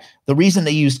go back. The reason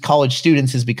they used college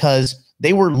students is because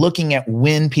they were looking at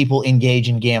when people engage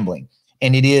in gambling,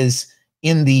 and it is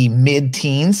in the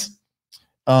mid-teens.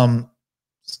 Kind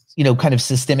of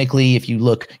systemically, if you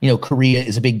look, Korea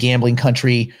is a big gambling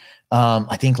country.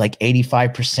 I think like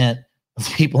 85%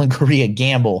 of people in Korea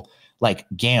gamble,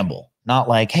 not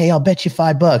like, hey, I'll bet you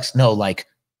 $5. No, like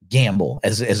gamble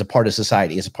as a part of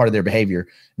society, as a part of their behavior,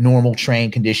 normal,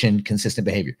 trained, conditioned, consistent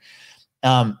behavior.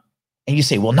 And you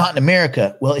say, well, not in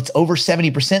America. Well, it's over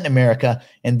 70% in America,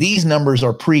 and these numbers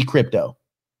are pre-crypto.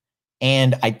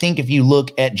 And I think if you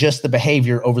look at just the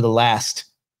behavior over the last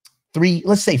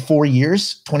 4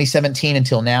 years, 2017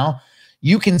 until now,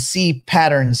 you can see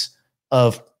patterns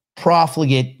of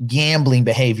profligate gambling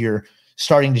behavior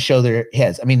starting to show their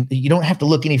heads. I mean, you don't have to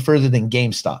look any further than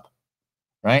GameStop,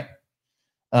 right?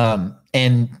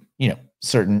 And, you know,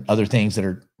 certain other things that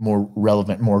are more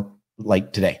relevant, more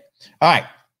like today. All right.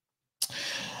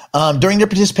 During their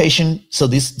participation, so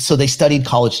they studied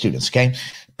college students, okay?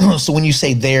 So when you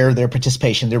say their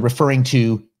participation, they're referring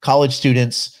to college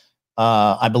students,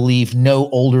 I believe, no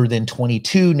older than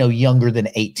 22, no younger than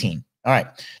 18. All right.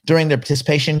 During their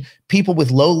participation, people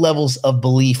with low levels of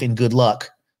belief in good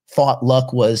luck thought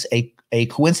luck was a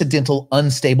coincidental,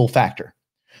 unstable factor,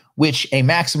 which a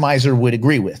maximizer would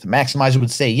agree with. A maximizer would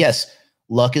say, yes,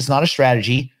 luck is not a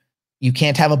strategy. You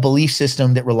can't have a belief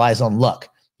system that relies on luck.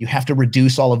 You have to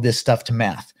reduce all of this stuff to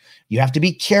math. You have to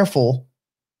be careful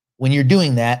when you're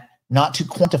doing that, not to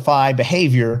quantify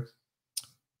behavior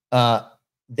that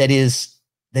is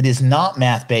not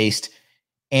math-based,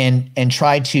 and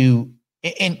try to,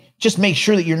 and just make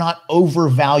sure that you're not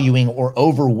overvaluing or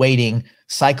overweighting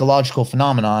psychological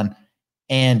phenomenon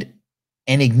and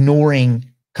ignoring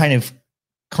kind of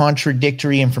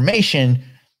contradictory information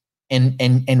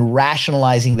and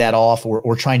rationalizing that off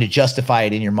or trying to justify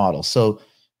it in your model. So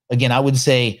again, I would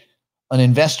say an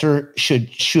investor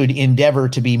should endeavor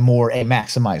to be more a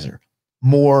maximizer,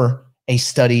 more a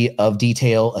study of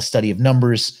detail, a study of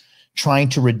numbers, trying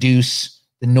to reduce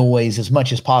the noise as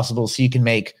much as possible so you can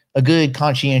make a good,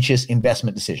 conscientious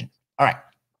investment decision. All right.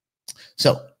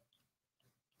 So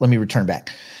let me return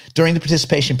back. During the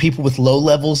participation, people with low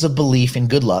levels of belief in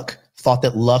good luck thought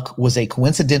that luck was a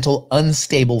coincidental,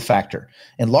 unstable factor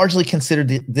and largely considered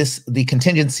the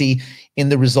contingency in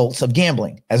the results of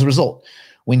gambling. As a result,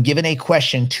 when given a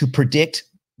question to predict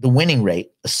the winning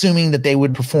rate, assuming that they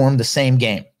would perform the same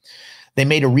game, they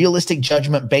made a realistic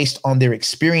judgment based on their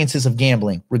experiences of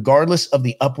gambling, regardless of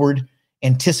the upward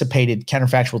anticipated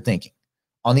counterfactual thinking.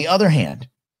 On the other hand,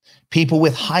 people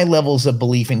with high levels of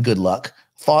belief in good luck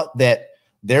thought that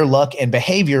their luck and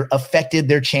behavior affected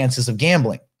their chances of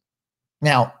gambling.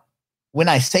 Now, when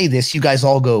I say this, you guys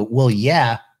all go, well,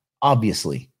 yeah,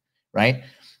 obviously, right?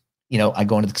 You know, I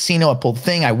go into the casino, I pull the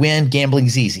thing, I win,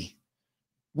 gambling's easy.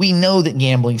 We know that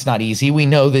gambling's not easy. We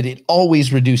know that it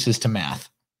always reduces to math.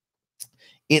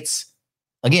 It's,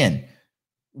 again,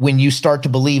 when you start to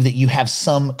believe that you have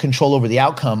some control over the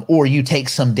outcome, or you take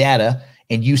some data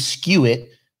and you skew it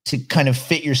to kind of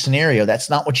fit your scenario. That's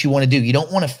not what you want to do. You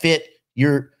don't want to fit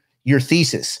your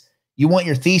thesis. You want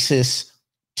your thesis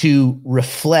to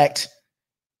reflect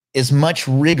as much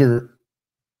rigor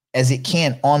as it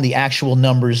can on the actual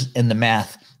numbers and the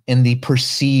math and the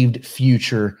perceived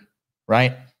future,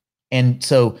 right? And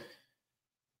so,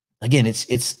 again,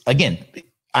 it's again,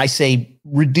 I say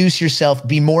reduce yourself,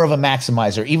 be more of a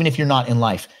maximizer, even if you're not in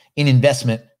life. In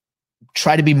investment,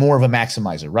 try to be more of a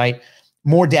maximizer, right?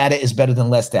 More data is better than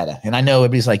less data. And I know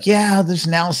everybody's like, yeah, there's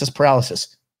analysis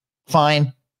paralysis.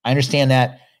 Fine, I understand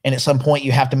that. And at some point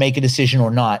you have to make a decision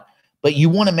or not, but you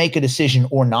want to make a decision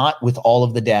or not with all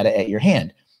of the data at your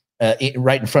hand,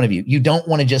 right in front of you. You don't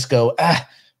want to just go,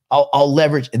 I'll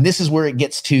leverage. And this is where it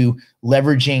gets to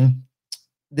leveraging.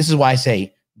 This is why I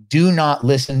say, do not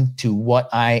listen to what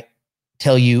I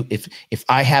tell you. If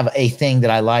I have a thing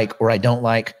that I like or I don't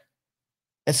like,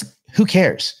 who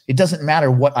cares? It doesn't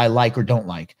matter what I like or don't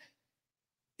like.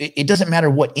 It doesn't matter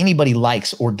what anybody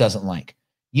likes or doesn't like.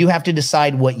 You have to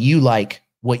decide what you like,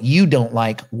 what you don't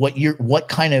like, what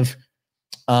kind of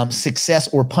success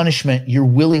or punishment you're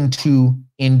willing to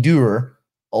endure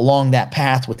along that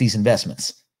path with these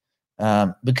investments.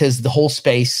 Because the whole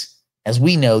space, as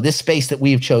we know, this space that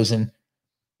we have chosen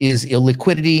is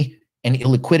illiquidity and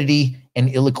illiquidity and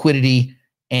illiquidity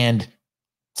and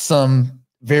some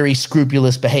very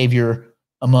scrupulous behavior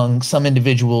among some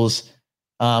individuals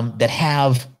that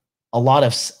have a lot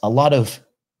of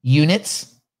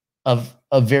units of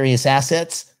various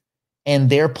assets, and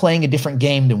they're playing a different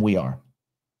game than we are.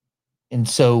 And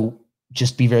so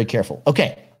just be very careful.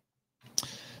 Okay.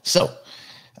 So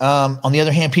on the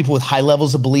other hand, people with high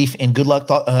levels of belief in good luck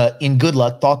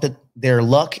thought that their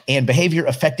luck and behavior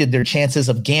affected their chances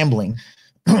of gambling,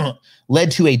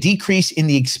 led to a decrease in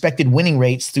the expected winning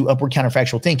rates through upward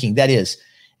counterfactual thinking. That is,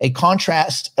 a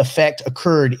contrast effect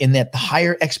occurred in that the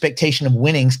higher expectation of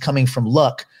winnings coming from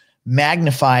luck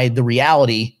magnified the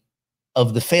reality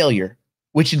of the failure,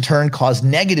 which in turn caused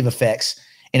negative effects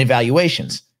in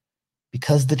evaluations.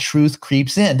 Because the truth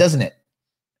creeps in, doesn't it?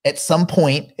 At some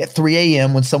point at 3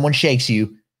 a.m. when someone shakes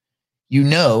you, you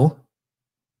know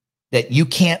that you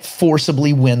can't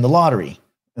forcibly win the lottery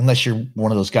unless you're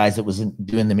one of those guys that was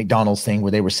doing the McDonald's thing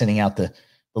where they were sending out the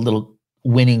little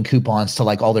winning coupons to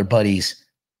like all their buddies.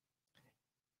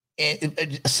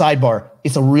 Sidebar,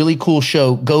 it's a really cool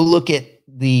show. Go look at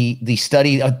the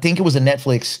study. I think it was a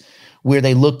Netflix where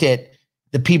they looked at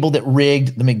the people that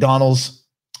rigged the McDonald's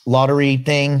lottery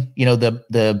thing, you know,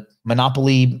 the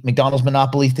McDonald's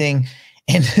monopoly thing.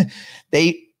 And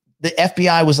the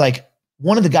FBI was like,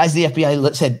 one of the guys at the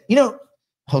FBI said, you know,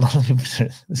 hold on, this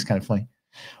is kind of funny.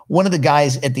 One of the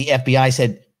guys at the FBI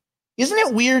said, isn't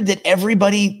it weird that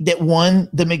everybody that won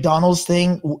the McDonald's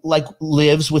thing like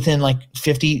lives within like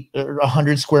 50 or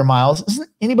 100 square miles? Doesn't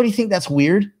anybody think that's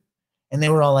weird? And they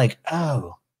were all like,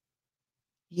 oh,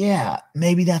 yeah,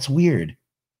 maybe that's weird.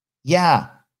 Yeah,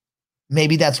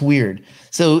 maybe that's weird.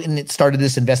 So, and it started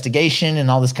this investigation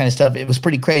and all this kind of stuff. It was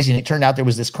pretty crazy. And it turned out there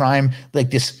was this crime, like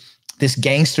this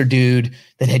gangster dude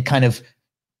that had kind of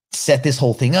set this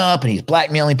whole thing up, and he's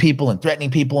blackmailing people and threatening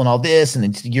people and all this. And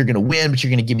then you're going to win, but you're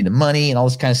going to give me the money and all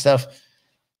this kind of stuff.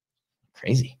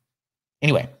 Crazy.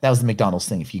 Anyway, that was the McDonald's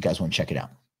thing. If you guys want to check it out.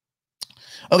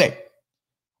 Okay,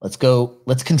 let's go.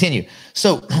 Let's continue.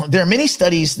 So there are many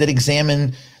studies that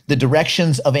examine the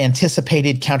directions of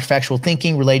anticipated counterfactual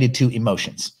thinking related to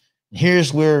emotions.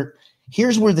 Here's where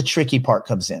the tricky part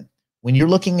comes in. When you're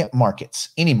looking at markets,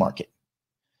 any market,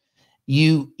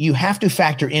 you have to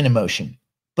factor in emotion,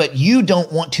 but you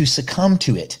don't want to succumb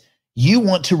to it. You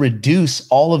want to reduce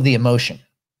all of the emotion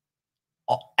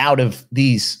out of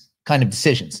these kind of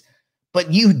decisions.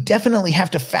 But you definitely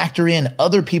have to factor in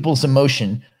other people's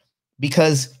emotion,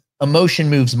 because emotion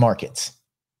moves markets,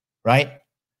 right?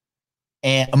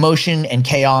 And emotion and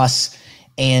chaos.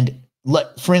 And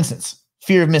for instance,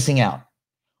 fear of missing out.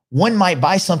 One might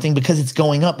buy something because it's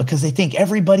going up because they think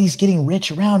everybody's getting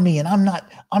rich around me and I'm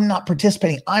not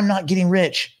participating. I'm not getting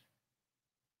rich.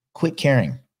 Quit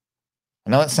caring. I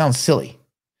know that sounds silly.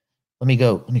 Let me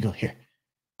go here.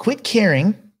 Quit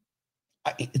caring.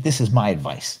 This is my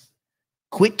advice.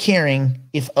 Quit caring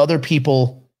if other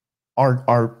people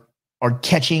are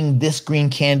catching this green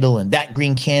candle and that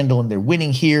green candle, and they're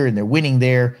winning here and they're winning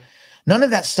there. None of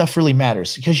that stuff really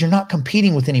matters because you're not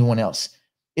competing with anyone else.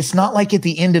 It's not like at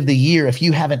the end of the year, if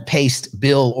you haven't paced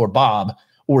Bill or Bob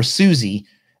or Susie,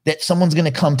 that someone's going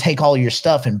to come take all of your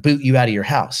stuff and boot you out of your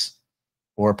house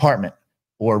or apartment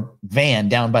or van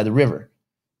down by the river.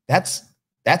 That's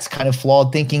kind of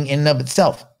flawed thinking in and of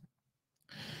itself.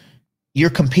 You're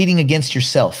competing against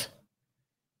yourself.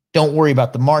 Don't worry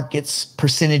about the markets,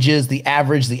 percentages, the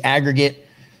average, the aggregate.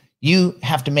 You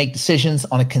have to make decisions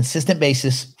on a consistent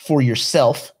basis for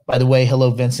yourself. By the way,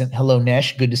 hello, Vincent. Hello,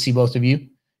 Nesh. Good to see both of you.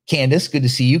 Candace, good to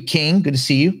see you. King, good to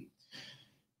see you.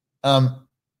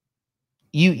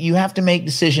 You have to make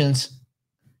decisions.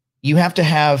 You have to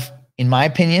have, in my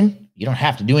opinion, you don't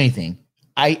have to do anything.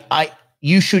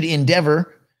 You should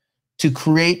endeavor to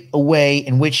create a way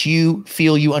in which you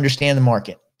feel you understand the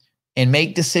market and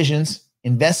make decisions,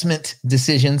 investment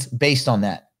decisions based on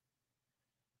that.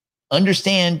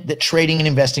 Understand that trading and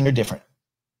investing are different.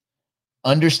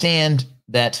 Understand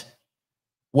that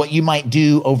what you might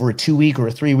do over a 2-week or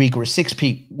a 3-week or a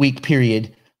 6-week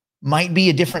period might be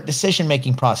a different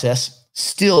decision-making process,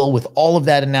 still with all of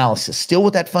that analysis, still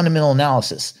with that fundamental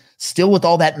analysis, still with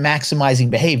all that maximizing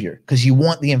behavior, because you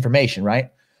want the information, right?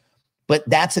 But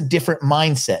that's a different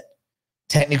mindset.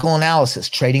 Technical analysis,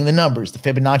 trading the numbers, the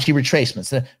Fibonacci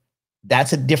retracements,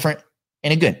 that's a different,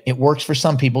 and again, it works for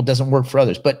some people, doesn't work for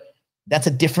others, but that's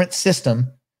a different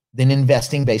system than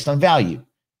investing based on value.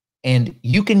 And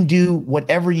you can do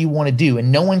whatever you want to do,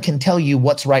 and no one can tell you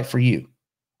what's right for you.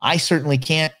 I certainly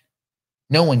can't.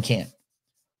 No one can.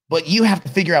 But you have to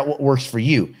figure out what works for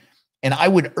you. And I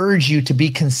would urge you to be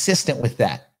consistent with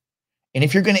that. And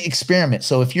if you're going to experiment,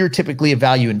 so if you're typically a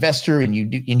value investor and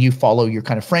you follow your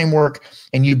kind of framework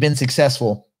and you've been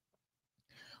successful,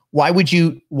 why would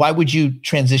you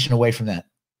transition away from that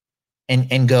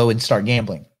and go and start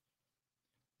gambling?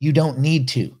 You don't need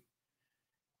to.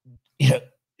 You know,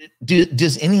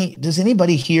 does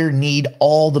anybody here need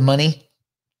all the money?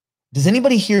 Does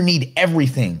anybody here need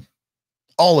everything?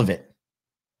 All of it?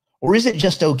 Or is it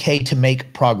just okay to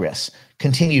make progress,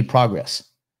 continued progress?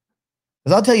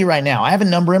 Because I'll tell you right now, I have a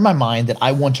number in my mind that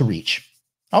I want to reach.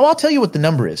 Oh, I'll tell you what the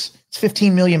number is. It's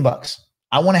 15 million bucks.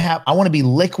 I want to be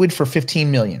liquid for 15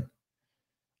 million.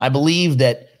 I believe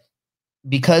that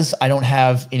because I don't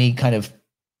have any kind of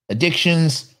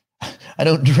addictions, I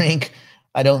don't drink,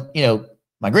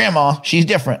 my grandma, she's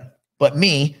different. But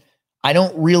me, I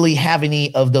don't really have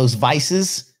any of those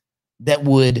vices that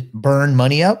would burn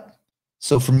money up.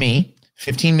 So for me,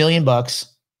 15 million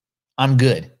bucks, I'm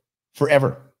good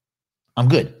forever. I'm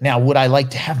good. Now, would I like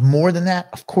to have more than that?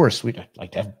 Of course, we'd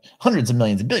like to have hundreds of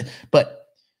millions of billions. But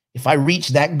if I reach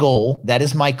that goal, that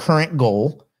is my current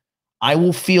goal, I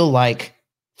will feel like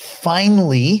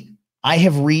finally I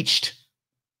have reached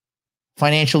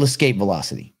financial escape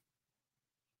velocity.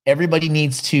 Everybody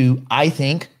needs to, I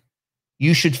think,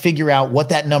 you should figure out what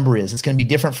that number is. It's going to be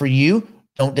different for you.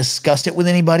 Don't discuss it with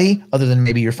anybody other than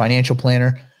maybe your financial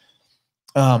planner.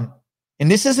 And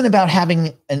this isn't about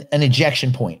having an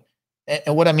ejection point.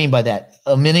 And what I mean by that,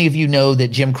 many of you know that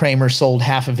Jim Cramer sold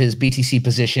half of his BTC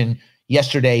position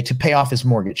yesterday to pay off his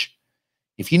mortgage.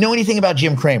 If you know anything about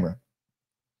Jim Cramer,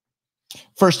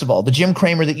 first of all, the Jim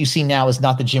Cramer that you see now is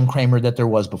not the Jim Cramer that there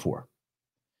was before.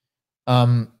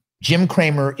 Jim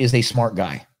Cramer is a smart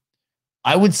guy.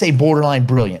 I would say borderline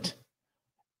brilliant.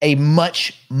 A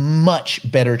much, much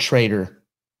better trader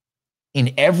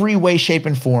in every way, shape,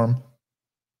 and form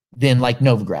than like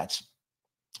Novogratz.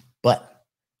 But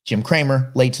Jim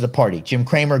Cramer, late to the party. Jim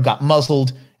Cramer got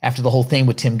muzzled after the whole thing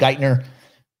with Tim Geithner.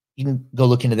 You can go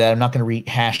look into that. I'm not going to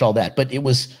rehash all that, but it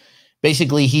was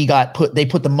basically they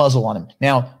put the muzzle on him.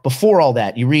 Now, before all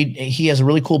that, he has a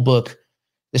really cool book.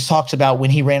 This talks about when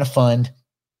he ran a fund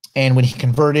and when he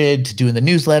converted to doing the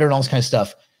newsletter and all this kind of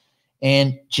stuff.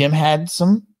 And Jim had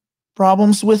some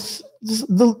problems with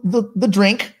the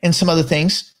drink and some other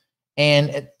things.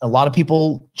 And a lot of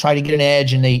people try to get an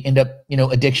edge and they end up,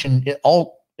 addiction.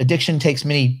 Addiction takes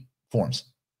many forms.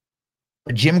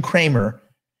 But Jim Cramer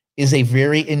is a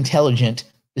very intelligent,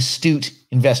 astute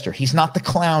investor. He's not the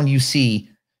clown you see,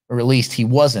 or at least he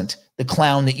wasn't the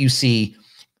clown that you see.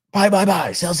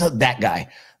 Buy, sell, that guy.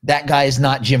 That guy is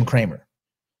not Jim Cramer.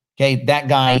 Okay, that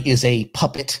guy is a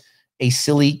puppet, a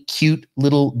silly, cute,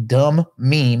 little, dumb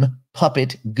meme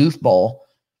puppet goofball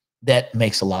that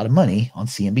makes a lot of money on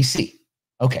CNBC.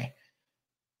 Okay.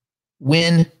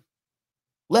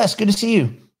 Les, good to see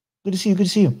you. Good to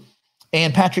see you.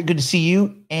 And Patrick, good to see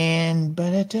you. And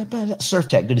Surf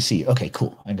Tech, good to see you. Okay,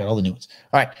 cool. I got all the new ones.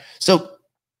 All right. So,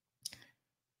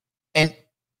 and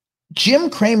Jim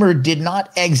Cramer did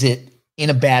not exit in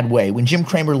a bad way. When Jim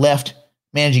Cramer left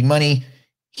managing money,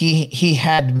 he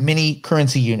had many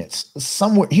currency units.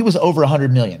 Somewhere he was over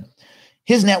 100 million.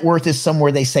 His net worth is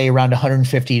somewhere they say around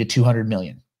 150 to 200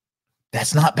 million.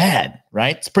 That's not bad,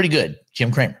 right? It's pretty good.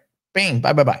 Jim Cramer. Bing,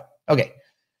 bye. Okay.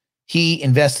 He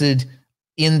invested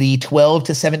in the $12,000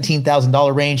 to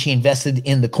 $17,000 range. He invested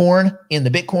in the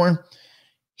Bitcoin.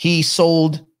 He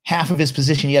sold half of his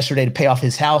position yesterday to pay off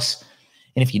his house.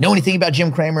 And if you know anything about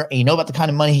Jim Cramer and you know about the kind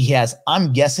of money he has,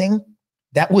 I'm guessing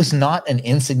that was not an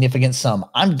insignificant sum.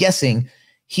 I'm guessing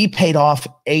he paid off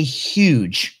a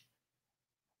huge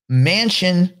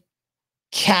mansion,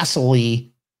 castle-y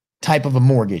type of a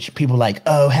mortgage. People are like,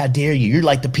 oh, how dare you? You're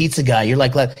like the pizza guy. You're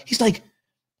like, he's like,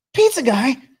 pizza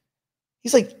guy?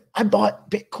 He's like, I bought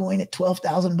Bitcoin at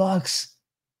 $12,000.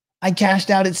 I cashed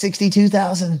out at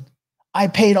 $62,000. I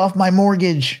paid off my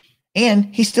mortgage.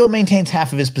 And he still maintains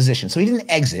half of his position. So he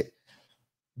didn't exit,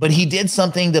 but he did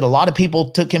something that a lot of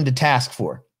people took him to task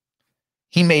for.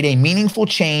 He made a meaningful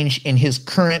change in his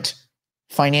current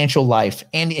financial life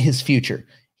and his future.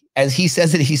 As he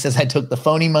says it, he says, I took the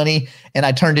phony money and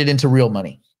I turned it into real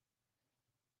money.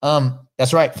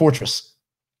 That's right, Fortress.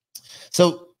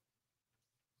 So,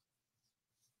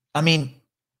 I mean,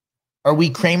 are we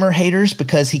Cramer haters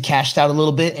because he cashed out a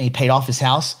little bit and he paid off his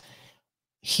house?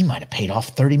 He might have paid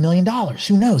off $30 million.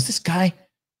 Who knows? This guy,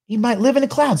 he might live in a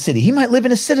cloud city. He might live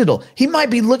in a citadel. He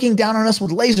might be looking down on us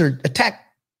with laser attack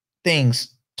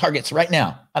targets right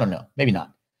now. I don't know. Maybe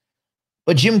not.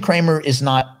 But Jim Cramer is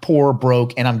not poor,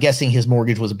 broke, and I'm guessing his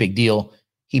mortgage was a big deal.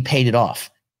 He paid it off.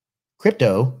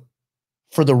 Crypto,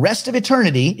 for the rest of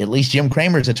eternity, at least Jim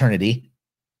Cramer's eternity,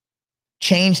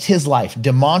 changed his life,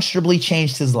 demonstrably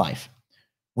changed his life.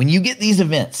 When you get these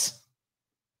events,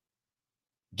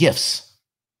 gifts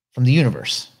from the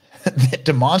universe that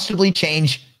demonstrably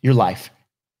change your life,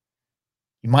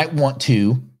 you might want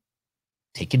to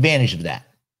take advantage of that.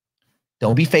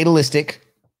 Don't be fatalistic.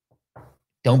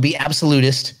 Don't be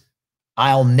absolutist.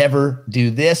 I'll never do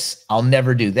this. I'll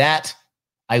never do that.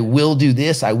 I will do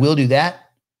this. I will do that.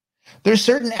 There's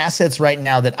certain assets right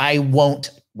now that I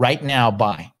won't right now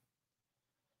buy.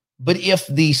 But if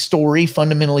the story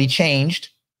fundamentally changed,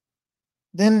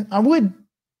 then I would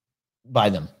buy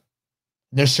them.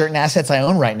 There's certain assets I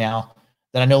own right now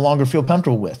that I no longer feel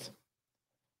comfortable with.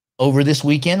 Over this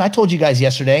weekend, I told you guys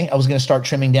yesterday I was going to start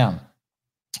trimming down.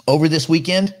 Over this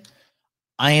weekend,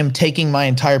 I am taking my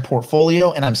entire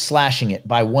portfolio and I'm slashing it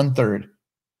by 1/3,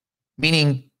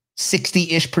 meaning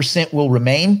 60-ish% will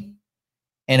remain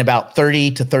and about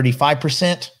 30 to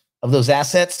 35% of those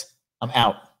assets, I'm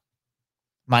out.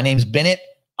 My name's Bennett.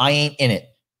 I ain't in it.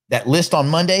 That list on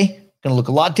Monday going to look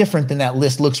a lot different than that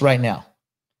list looks right now.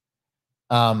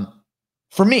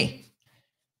 For me,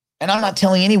 and I'm not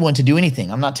telling anyone to do anything.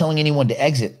 I'm not telling anyone to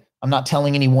exit. I'm not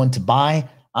telling anyone to buy.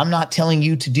 I'm not telling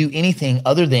you to do anything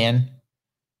other than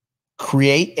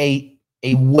create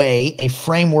a way, a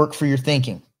framework for your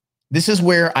thinking. This is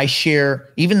where I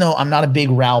share, even though I'm not a big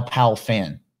Raoul Pal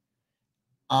fan,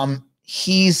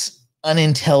 he's an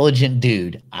intelligent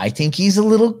dude. I think he's a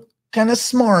little kind of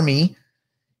smarmy,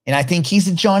 and I think he's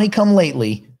a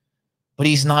Johnny-come-lately, but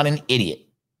he's not an idiot.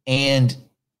 And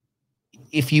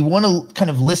if you want to kind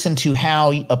of listen to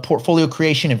how a portfolio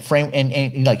creation and frame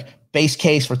and like base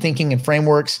case for thinking and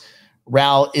frameworks,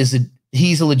 Raoul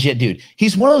he's a legit dude.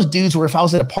 He's one of those dudes where if I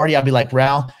was at a party, I'd be like,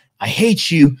 Raoul, I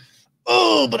hate you.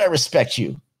 Oh, but I respect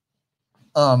you.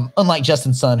 Unlike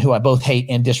Justin Sun, who I both hate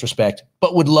and disrespect,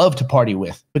 but would love to party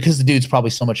with because the dude's probably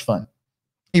so much fun,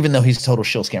 even though he's a total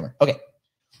shill scammer. Okay.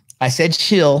 I said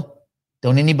shill.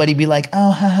 Don't anybody be like,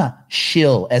 oh, haha,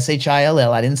 shill,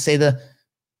 S-H-I-L-L. I didn't say the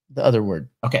other word.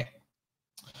 Okay.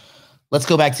 Let's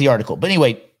go back to the article. But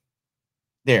anyway,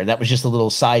 that was just a little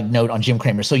side note on Jim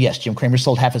Cramer. So yes, Jim Cramer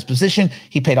sold half his position.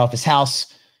 He paid off his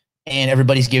house and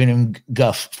everybody's giving him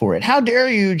guff for it. How dare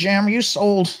you, Jim? You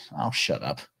sold. Oh, shut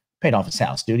up. Paid off his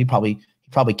house, dude. He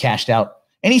probably cashed out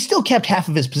and he still kept half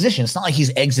of his position. It's not like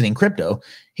he's exiting crypto.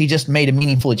 He just made a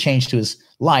meaningful change to his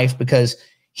life because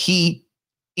he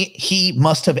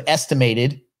must have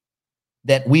estimated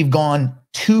that we've gone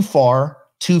too far,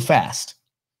 too fast.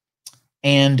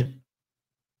 And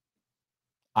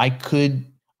I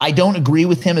don't agree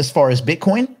with him as far as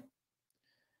Bitcoin,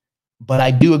 but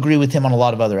I do agree with him on a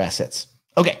lot of other assets.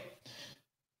 Okay,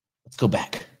 let's go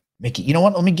back. Mickey, you know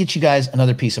what? Let me get you guys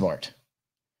another piece of art.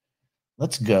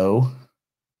 Let's go.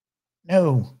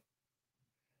 No.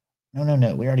 We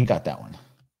already got that one.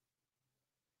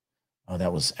 Oh,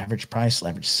 that was average price,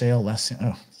 average sale, last.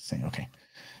 Oh, okay.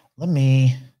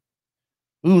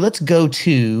 Let's go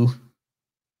to.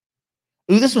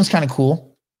 This one's kind of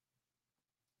cool.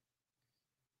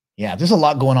 Yeah, there's a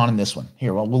lot going on in this one.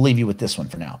 Here, well, we'll leave you with this one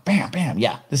for now. Bam, bam.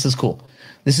 Yeah, this is cool.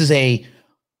 This is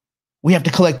we have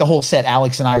to collect the whole set.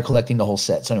 Alex and I are collecting the whole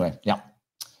set. So anyway, yeah.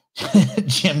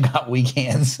 Jim got weak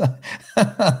hands.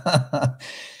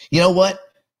 You know what?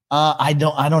 I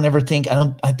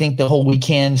think the whole weak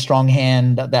hand, strong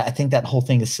hand, I think that whole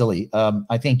thing is silly.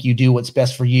 I think you do what's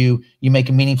best for you. You make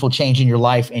a meaningful change in your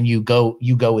life and you go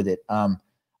with it.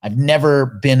 I've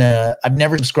never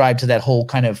subscribed to that whole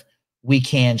kind of weak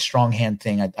hand, strong hand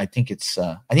thing. I think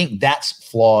that's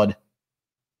flawed.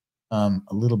 A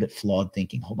little bit flawed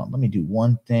thinking. Hold on. Let me do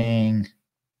one thing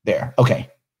there. Okay,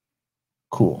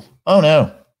 cool. Oh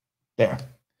no, there.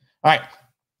 All right.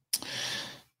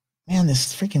 Man,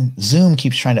 this freaking Zoom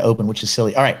keeps trying to open, which is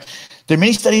silly. All right. There are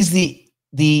many studies.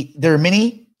 There are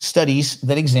many studies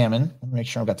that examine. Let me make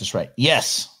sure I've got this right.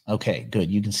 Yes. Okay, good.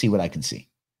 You can see what I can see.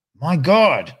 My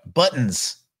God,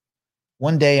 buttons.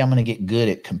 One day I'm going to get good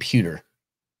at computer.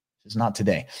 It's not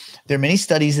today. There are many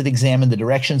studies that examine the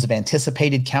directions of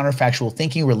anticipated counterfactual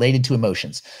thinking related to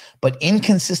emotions, but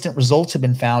inconsistent results have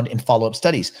been found in follow-up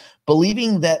studies.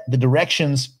 Believing that the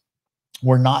directions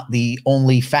were not the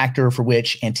only factor for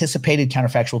which anticipated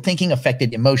counterfactual thinking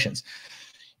affected emotions,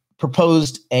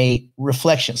 proposed a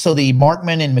reflection. So the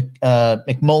Markman and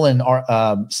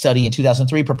McMullen study in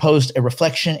 2003 proposed a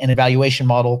reflection and evaluation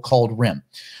model called REM.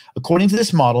 According to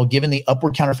this model, given the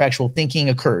upward counterfactual thinking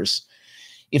occurs,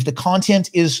 if the content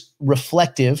is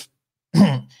reflective,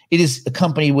 it is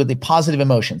accompanied with the positive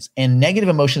emotions, and negative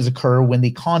emotions occur when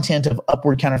the content of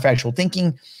upward counterfactual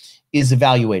thinking is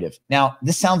evaluative. Now,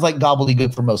 this sounds like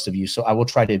gobbledygook for most of you, so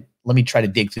let me try to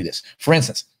dig through this. For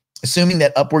instance, assuming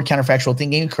that upward counterfactual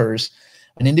thinking occurs,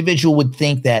 an individual would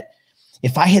think that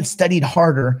if I had studied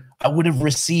harder, I would have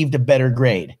received a better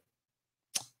grade,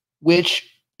 which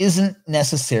isn't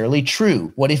necessarily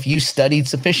true. What if you studied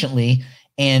sufficiently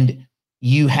and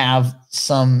you have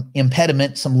some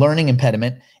impediment, some learning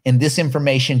impediment, and this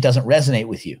information doesn't resonate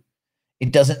with you?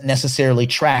 It doesn't necessarily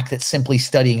track that simply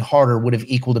studying harder would have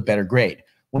equaled a better grade.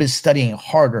 What does studying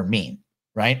harder mean,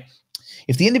 right?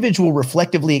 If the individual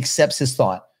reflectively accepts his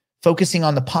thought, focusing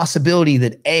on the possibility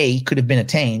that A could have been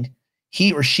attained,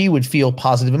 he or she would feel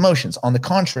positive emotions. On the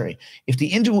contrary, if the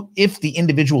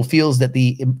individual feels that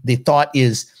the thought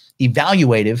is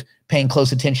evaluative, paying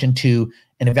close attention to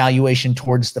an evaluation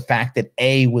towards the fact that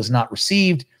A was not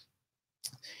received,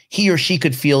 he or she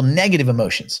could feel negative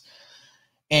emotions.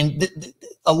 And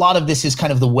a lot of this is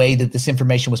kind of the way that this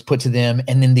information was put to them.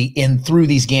 And then through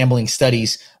these gambling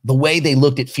studies, the way they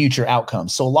looked at future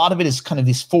outcomes. So a lot of it is kind of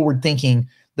this forward thinking,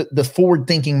 the forward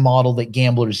thinking model that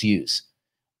gamblers use.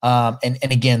 And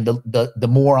again, the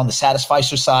more on the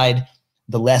satisficer side,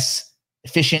 the less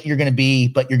efficient you're going to be,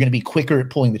 but you're going to be quicker at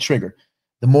pulling the trigger.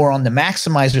 The more on the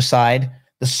maximizer side,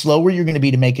 the slower you're going to be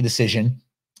to make a decision,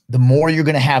 the more you're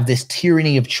going to have this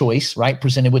tyranny of choice, right?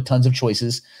 Presented with tons of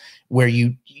choices where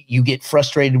you get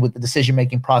frustrated with the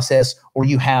decision-making process, or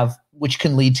you have, which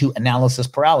can lead to analysis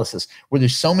paralysis, where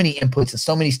there's so many inputs and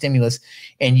so many stimulus,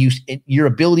 and your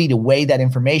ability to weigh that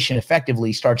information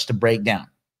effectively starts to break down,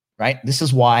 right? This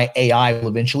is why AI will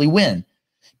eventually win,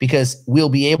 because we'll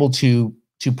be able to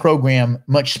program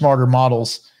much smarter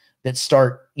models that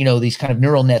start, these kind of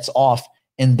neural nets off,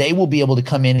 and they will be able to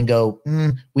come in and go,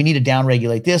 we need to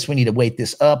downregulate this. We need to weight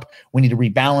this up. We need to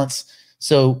rebalance.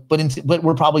 So, but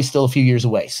we're probably still a few years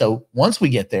away. So once we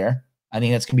get there, I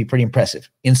think that's going to be pretty impressive.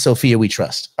 In Sophia, we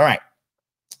trust. All right.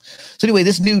 So anyway,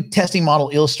 this new testing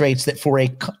model illustrates that for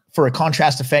a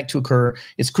contrast effect to occur,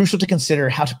 it's crucial to consider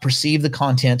how to perceive the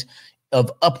content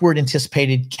of upward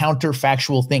anticipated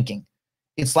counterfactual thinking.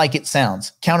 It's like it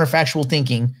sounds. Counterfactual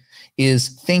thinking is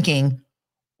thinking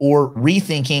or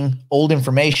rethinking old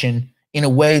information in a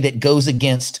way that goes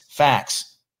against facts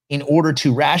in order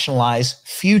to rationalize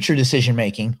future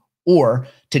decision-making or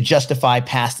to justify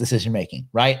past decision-making,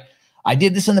 right? I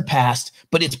did this in the past,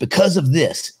 but it's because of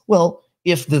this. Well,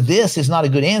 if this is not a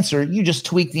good answer, you just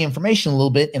tweak the information a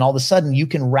little bit, and all of a sudden you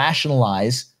can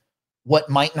rationalize what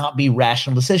might not be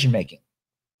rational decision-making,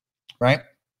 right?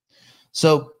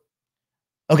 So,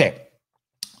 okay.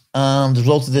 The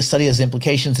results of this study has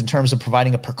implications in terms of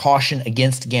providing a precaution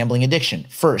against gambling addiction.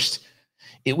 First,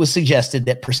 it was suggested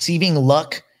that perceiving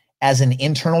luck as an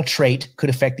internal trait could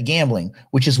affect the gambling,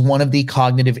 which is one of the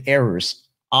cognitive errors,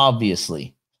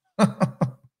 obviously,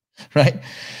 right?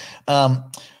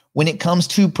 When it comes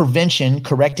to prevention,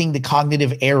 correcting the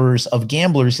cognitive errors of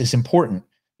gamblers is important.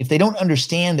 If they don't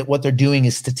understand that what they're doing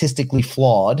is statistically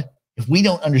flawed, if we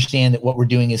don't understand that what we're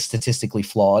doing is statistically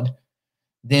flawed,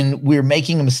 then we're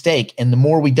making a mistake. And the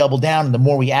more we double down and the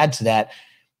more we add to that,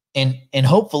 and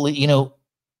hopefully,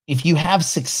 if you have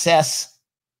success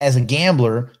as a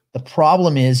gambler, the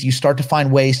problem is you start to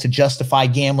find ways to justify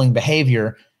gambling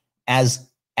behavior as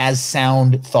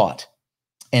sound thought.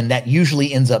 And that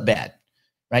usually ends up bad,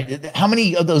 right? How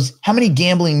many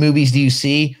gambling movies do you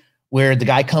see where the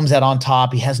guy comes out on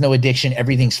top, he has no addiction,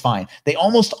 everything's fine? They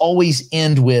almost always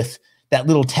end with that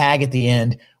little tag at the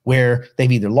end where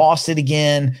they've either lost it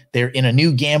again, they're in a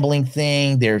new gambling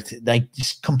thing, they're like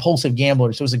just compulsive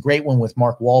gamblers. So it was a great one with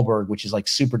Mark Wahlberg, which is like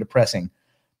super depressing,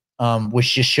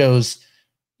 which just shows,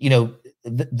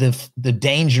 the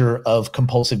danger of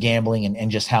compulsive gambling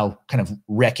and just how kind of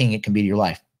wrecking it can be to your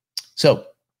life. So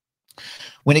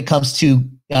when it comes to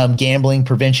gambling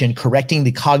prevention, correcting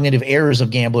the cognitive errors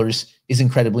of gamblers is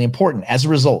incredibly important. As a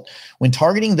result, when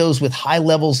targeting those with high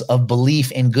levels of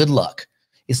belief in good luck,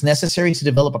 it's necessary to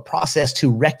develop a process to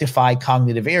rectify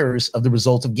cognitive errors of the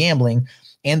result of gambling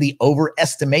and the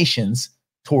overestimations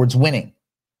towards winning,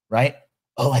 right?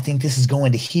 Oh, I think this is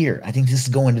going to here. I think this is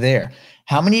going to there.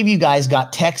 How many of you guys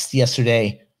got text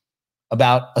yesterday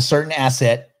about a certain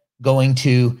asset going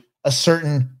to a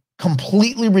certain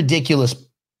completely ridiculous,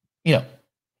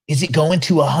 is it going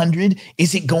to 100?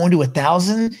 Is it going to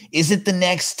 1,000? Is it the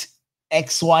next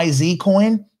XYZ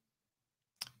coin?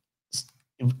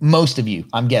 Most of you,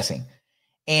 I'm guessing.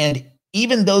 And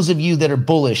even those of you that are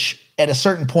bullish at a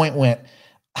certain point went,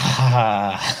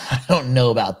 I don't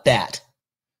know about that,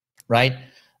 right?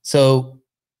 So,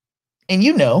 and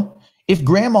if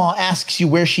grandma asks you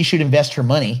where she should invest her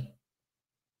money,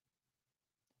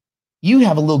 you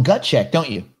have a little gut check, don't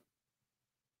you?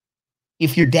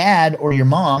 If your dad or your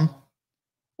mom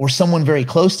or someone very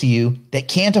close to you that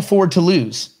can't afford to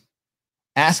lose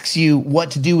asks you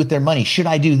what to do with their money, should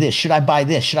I do this? Should I buy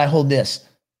this? Should I hold this?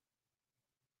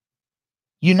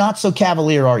 You're not so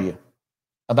cavalier, are you,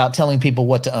 about telling people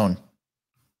what to own?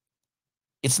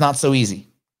 It's not so easy.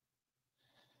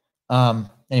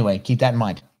 Anyway, keep that in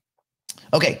mind.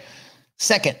 Okay.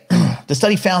 Second, the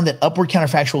study found that upward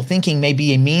counterfactual thinking may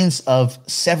be a means of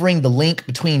severing the link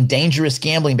between dangerous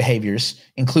gambling behaviors,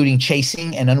 including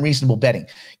chasing and unreasonable betting.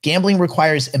 Gambling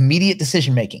requires immediate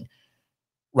decision-making,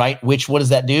 right? Which, what does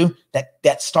that do?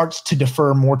 That starts to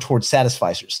defer more towards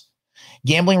satisficers.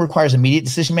 Gambling requires immediate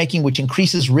decision-making, which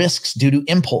increases risks due to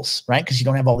impulse, right? Because you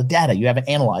don't have all the data. You haven't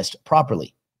analyzed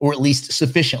properly, or at least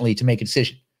sufficiently to make a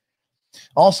decision.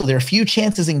 Also, there are few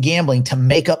chances in gambling to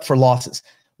make up for losses.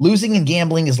 Losing in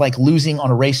gambling is like losing on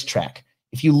a racetrack.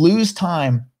 If you lose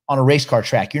time on a race car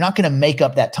track. You're not going to make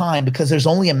up that time because there's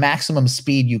only a maximum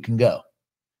speed you can go,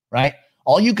 right?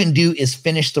 All you can do is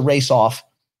finish the race off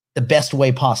the best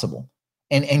way possible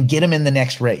and get them in the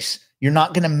next race. You're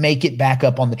not going to make it back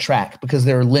up on the track because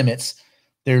there are limits.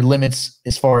 There are limits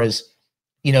as far as,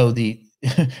 you know, the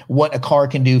what a car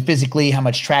can do physically, how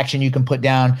much traction you can put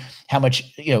down, how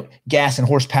much, you know, gas and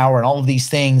horsepower and all of these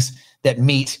things that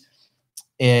meet,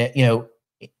 you know,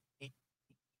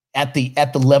 at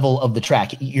the level of the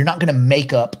track. You're not going to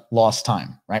make up lost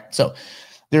time, right? So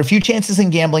there are a few chances in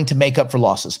gambling to make up for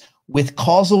losses. With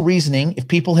causal reasoning, if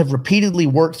people have repeatedly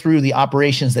worked through the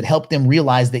operations that help them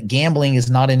realize that gambling is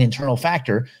not an internal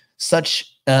factor, such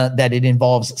that it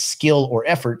involves skill or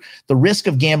effort, the risk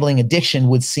of gambling addiction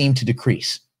would seem to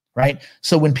decrease, right?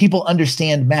 So when people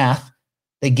understand math,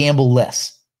 they gamble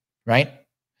less, right?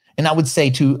 And I would say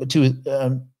to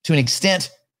an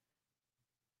extent,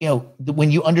 you know,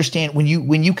 when you understand, when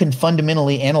you can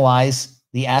fundamentally analyze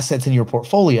the assets in your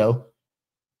portfolio,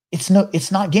 it's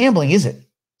not gambling, is it?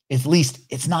 At least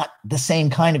it's not the same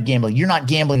kind of gambling. You're not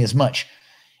gambling as much.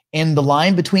 And the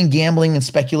line between gambling and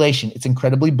speculation, it's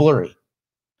incredibly blurry.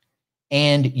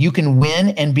 And you can win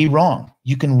and be wrong.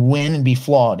 You can win and be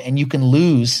flawed, and you can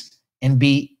lose and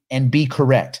be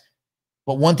correct.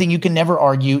 But one thing you can never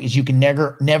argue is you can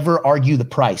never argue the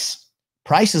price.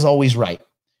 Price is always right.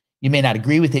 You may not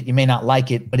agree with it, you may not like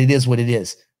it, but it is what it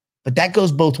is. But that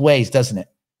goes both ways, doesn't it?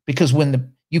 Because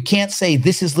you can't say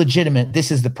this is legitimate,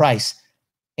 this is the price,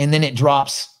 and then it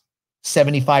drops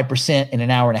 75% in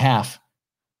an hour and a half.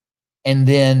 And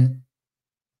then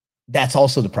that's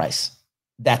also the price.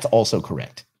 That's also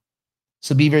correct.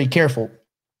 So be very careful.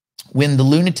 When the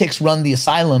lunatics run the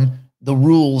asylum, the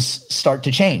rules start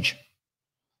to change.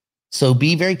 So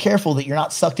be very careful that you're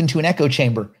not sucked into an echo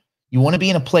chamber. You want to be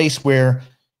in a place where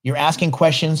you're asking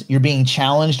questions, you're being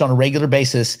challenged on a regular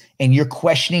basis, and you're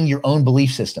questioning your own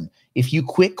belief system. If you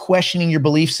quit questioning your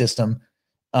belief system,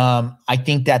 I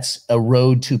think that's a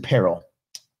road to peril.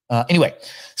 Anyway,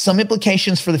 some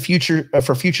implications for the future,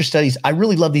 for future studies. I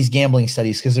really love these gambling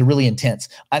studies because they're really intense.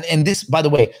 And this, by the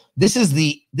way, this is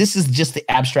just the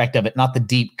abstract of it, not the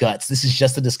deep guts. This is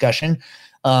just a discussion.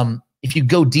 If you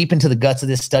go deep into the guts of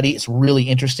this study, it's really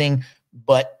interesting,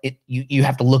 but you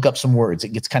have to look up some words. It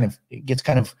gets kind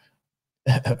of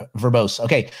verbose.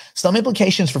 Okay, some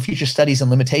implications for future studies and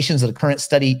limitations of the current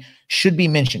study should be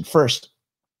mentioned. First,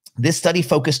 this study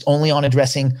focused only on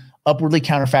addressing upwardly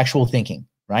counterfactual thinking,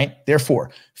 right?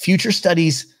 Therefore, future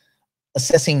studies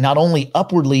assessing not only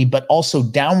upwardly, but also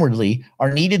downwardly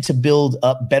are needed to build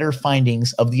up better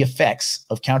findings of the effects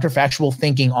of counterfactual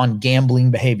thinking on gambling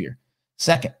behavior.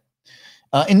 Second,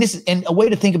 and a way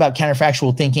to think about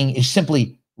counterfactual thinking is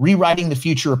simply rewriting the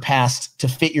future or past to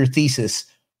fit your thesis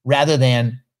rather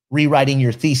than rewriting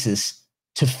your thesis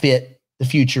to fit the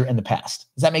future and the past.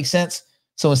 Does that make sense?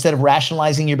 So instead of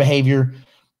rationalizing your behavior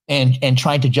and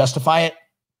trying to justify it,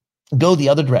 go the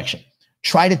other direction.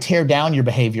 Try to tear down your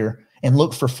behavior and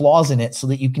look for flaws in it so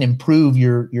that you can improve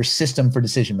your system for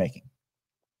decision making.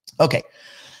 Okay.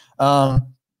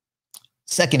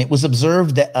 Second, it was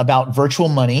observed that about virtual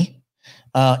money,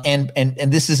 and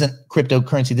this isn't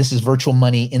cryptocurrency. This is virtual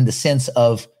money in the sense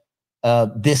of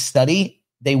this study.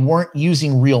 They weren't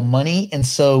using real money, and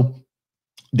so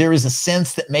there is a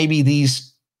sense that maybe these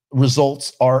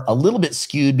results are a little bit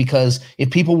skewed because if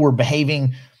people were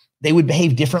behaving, they would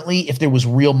behave differently if there was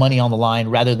real money on the line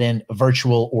rather than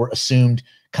virtual or assumed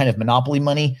kind of monopoly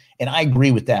money. And I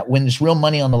agree with that. When there's real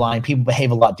money on the line, people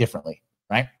behave a lot differently,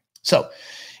 right? So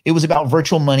it was about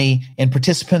virtual money, and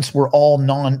participants were all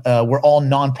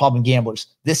non-problem gamblers.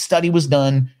 This study was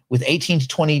done with 18 to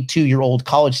 22-year-old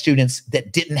college students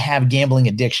that didn't have gambling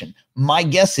addiction. My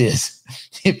guess is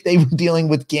if they were dealing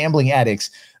with gambling addicts,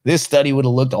 this study would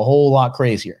have looked a whole lot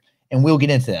crazier. And we'll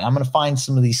get into that. I'm going to find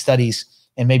some of these studies,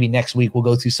 and maybe next week we'll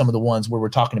go through some of the ones where we're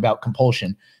talking about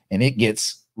compulsion, and it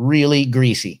gets really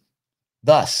greasy.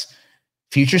 Thus,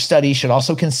 future studies should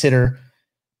also consider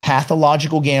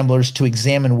pathological gamblers to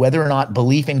examine whether or not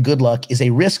belief in good luck is a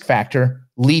risk factor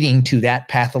leading to that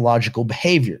pathological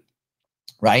behavior,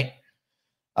 right?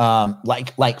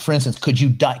 Like for instance, could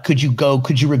you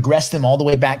regress them all the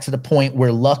way back to the point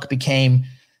where luck became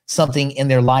something in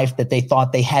their life that they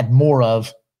thought they had more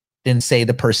of than, say,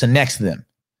 the person next to them?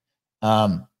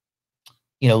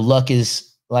 Luck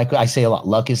is, like I say a lot,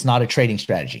 luck is not a trading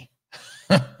strategy.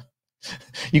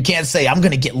 You can't say, I'm going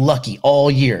to get lucky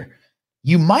all year.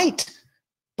 You might,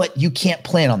 but you can't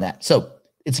plan on that. So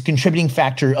it's a contributing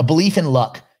factor, a belief in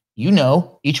luck.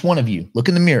 Each one of you, look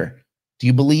in the mirror. Do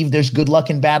you believe there's good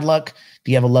luck and bad luck?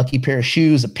 Do you have a lucky pair of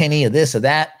shoes, a penny, a this, or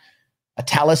that, a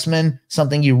talisman,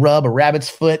 something you rub, a rabbit's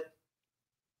foot?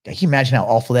 Can you imagine how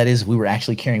awful that is if we were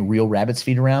actually carrying real rabbit's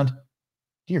feet around?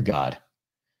 Dear God.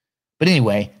 But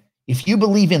anyway, if you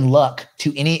believe in luck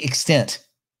to any extent,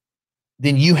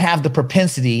 then you have the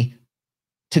propensity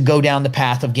to go down the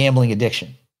path of gambling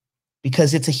addiction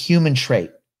because it's a human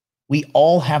trait. We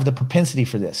all have the propensity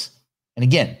for this. And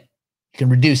again, you can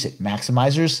reduce it.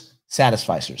 Maximizers,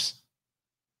 satisficers.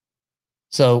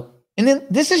 So, and then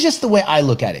this is just the way I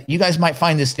look at it. You guys might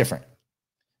find this different.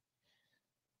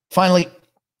 Finally,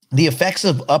 the effects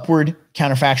of upward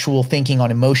counterfactual thinking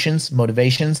on emotions,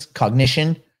 motivations,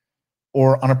 cognition,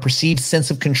 or on a perceived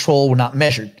sense of control were not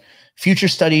measured. Future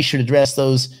studies should address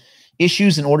those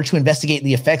issues in order to investigate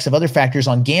the effects of other factors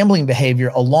on gambling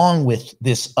behavior along with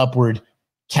this upward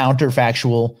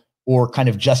counterfactual or kind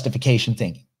of justification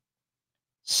thinking.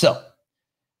 So,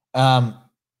 there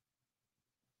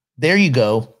you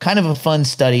go. Kind of a fun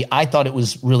study. I thought it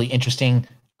was really interesting.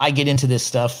 I get into this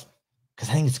stuff because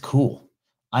I think it's cool.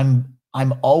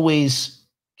 I'm always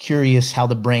curious how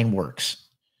the brain works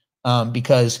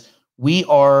because we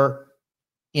are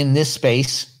in this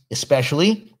space,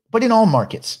 especially, but in all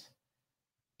markets.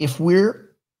 If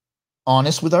we're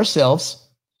honest with ourselves,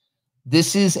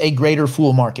 this is a greater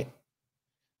fool market.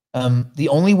 The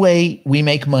only way we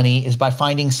make money is by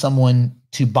finding someone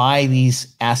to buy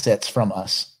these assets from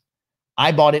us.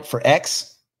 I bought it for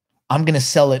X. I'm going to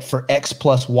sell it for X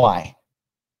plus Y.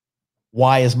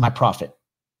 Y is my profit.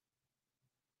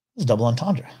 It's double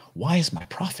entendre. Why is my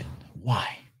profit?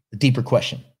 Why? The deeper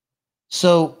question.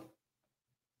 So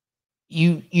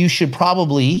you should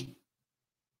probably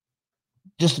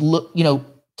just look,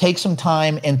 take some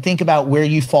time and think about where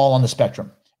you fall on the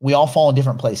spectrum. We all fall in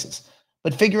different places,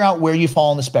 but figure out where you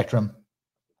fall on the spectrum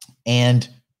and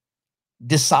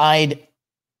decide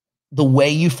the way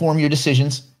you form your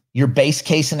decisions, your base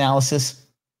case analysis.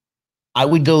 I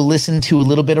would go listen to a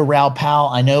little bit of Raoul Pal.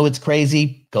 I know it's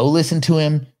crazy. Go listen to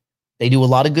him. They do a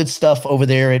lot of good stuff over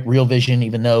there at Real Vision,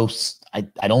 even though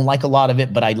I don't like a lot of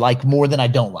it, but I like more than I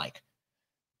don't like.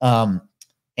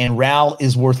 And Raoul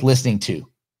is worth listening to.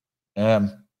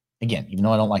 Again, even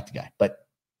though I don't like the guy, but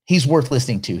he's worth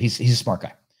listening to. He's a smart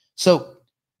guy. So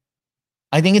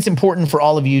I think it's important for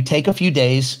all of you, take a few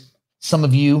days, some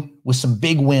of you with some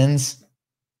big wins.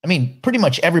 I mean, pretty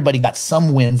much everybody got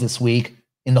some wins this week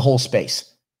in the whole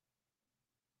space.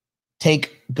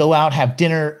 Go out, have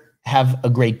dinner, have a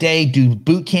great day, do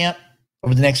boot camp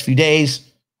over the next few days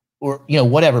or,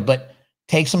 whatever, but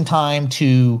take some time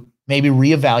to maybe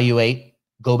reevaluate,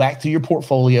 go back through your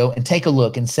portfolio and take a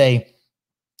look and say,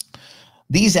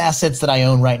 these assets that I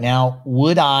own right now,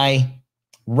 would I,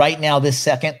 right now, this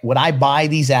second, would I buy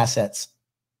these assets?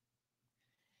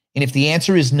 And if the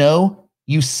answer is no,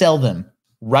 you sell them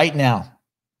right now.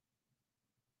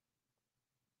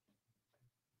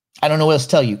 I don't know what else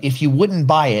to tell you. If you wouldn't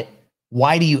buy it,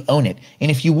 why do you own it?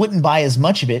 And if you wouldn't buy as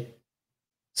much of it,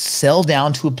 sell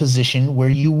down to a position where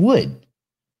you would.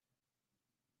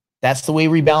 That's the way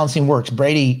rebalancing works.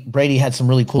 Brady had some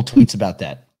really cool tweets about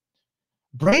that.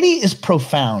 Brady is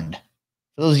profound.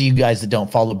 For those of you guys that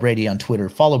don't follow Brady on Twitter,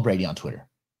 follow Brady on Twitter.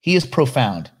 He is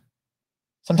profound.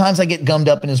 Sometimes I get gummed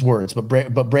up in his words,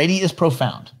 but Brady is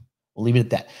profound. We'll leave it at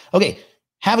that. Okay,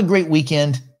 have a great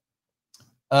weekend.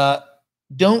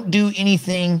 Don't do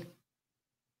anything.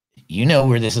 You know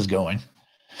where this is going.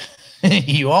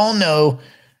 You all know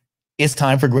it's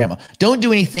time for grandma. Don't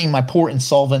do anything my poor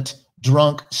insolvent,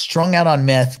 drunk, strung out on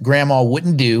meth grandma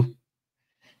wouldn't do.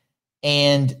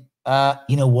 And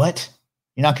you know what?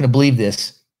 You're not going to believe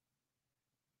this.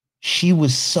 She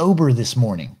was sober this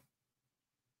morning.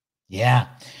 Yeah,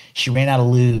 she ran out of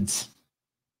lewds.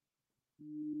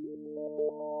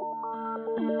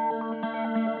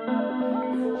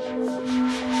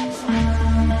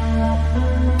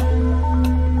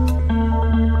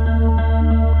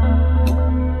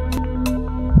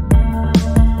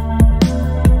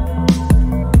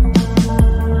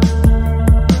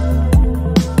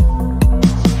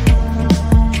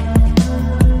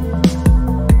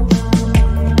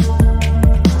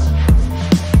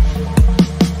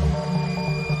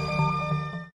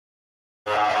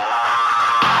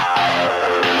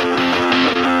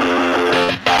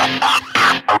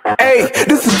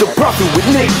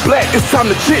 It's time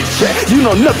to chit chat. You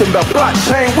know nothing about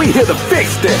blockchain. We here to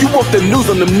fix that. You want the news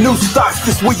on them new stocks?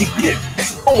 This where you get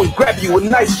it. Go and grab you a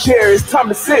nice chair. It's time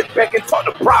to sit back and talk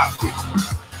to profit.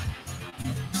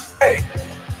 Hey,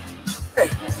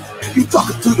 you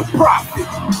talking to the prophet?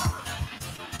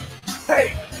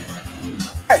 Hey,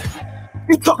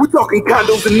 you talking. We talking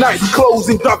condos and nice clothes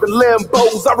and driving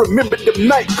Lambos. I remember them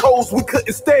night codes, we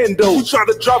couldn't stand those. We tried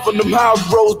to drive on them high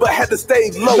roads, but had to stay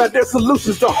low. Now there's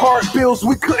solutions to hard bills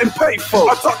we couldn't pay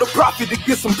for. I talked to Profit to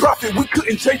get some profit, we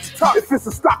couldn't change the top. If it's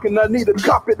a stock and I need a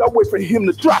cop it, I wait for him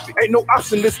to drop it. Ain't no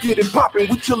option, let's get it poppin'.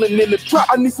 We chillin' in the drop.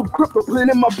 I need some crypto plan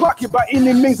in my pocket, by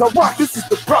any means I rock. This is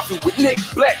the Profit with Nick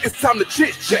Black, it's time to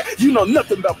chit chat. You know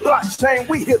nothing about blockchain,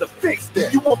 we here to fix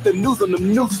that. You want the news on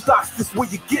them new stocks, this where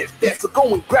you get that. So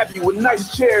go and grab you a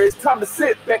nice chair, it's time to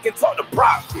sit back and talk to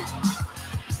Profit.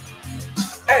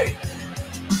 Hey,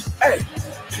 hey,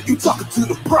 you talking to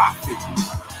the Profit.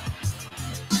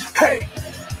 Hey,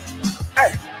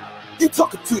 hey, you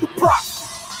talking to the Profit.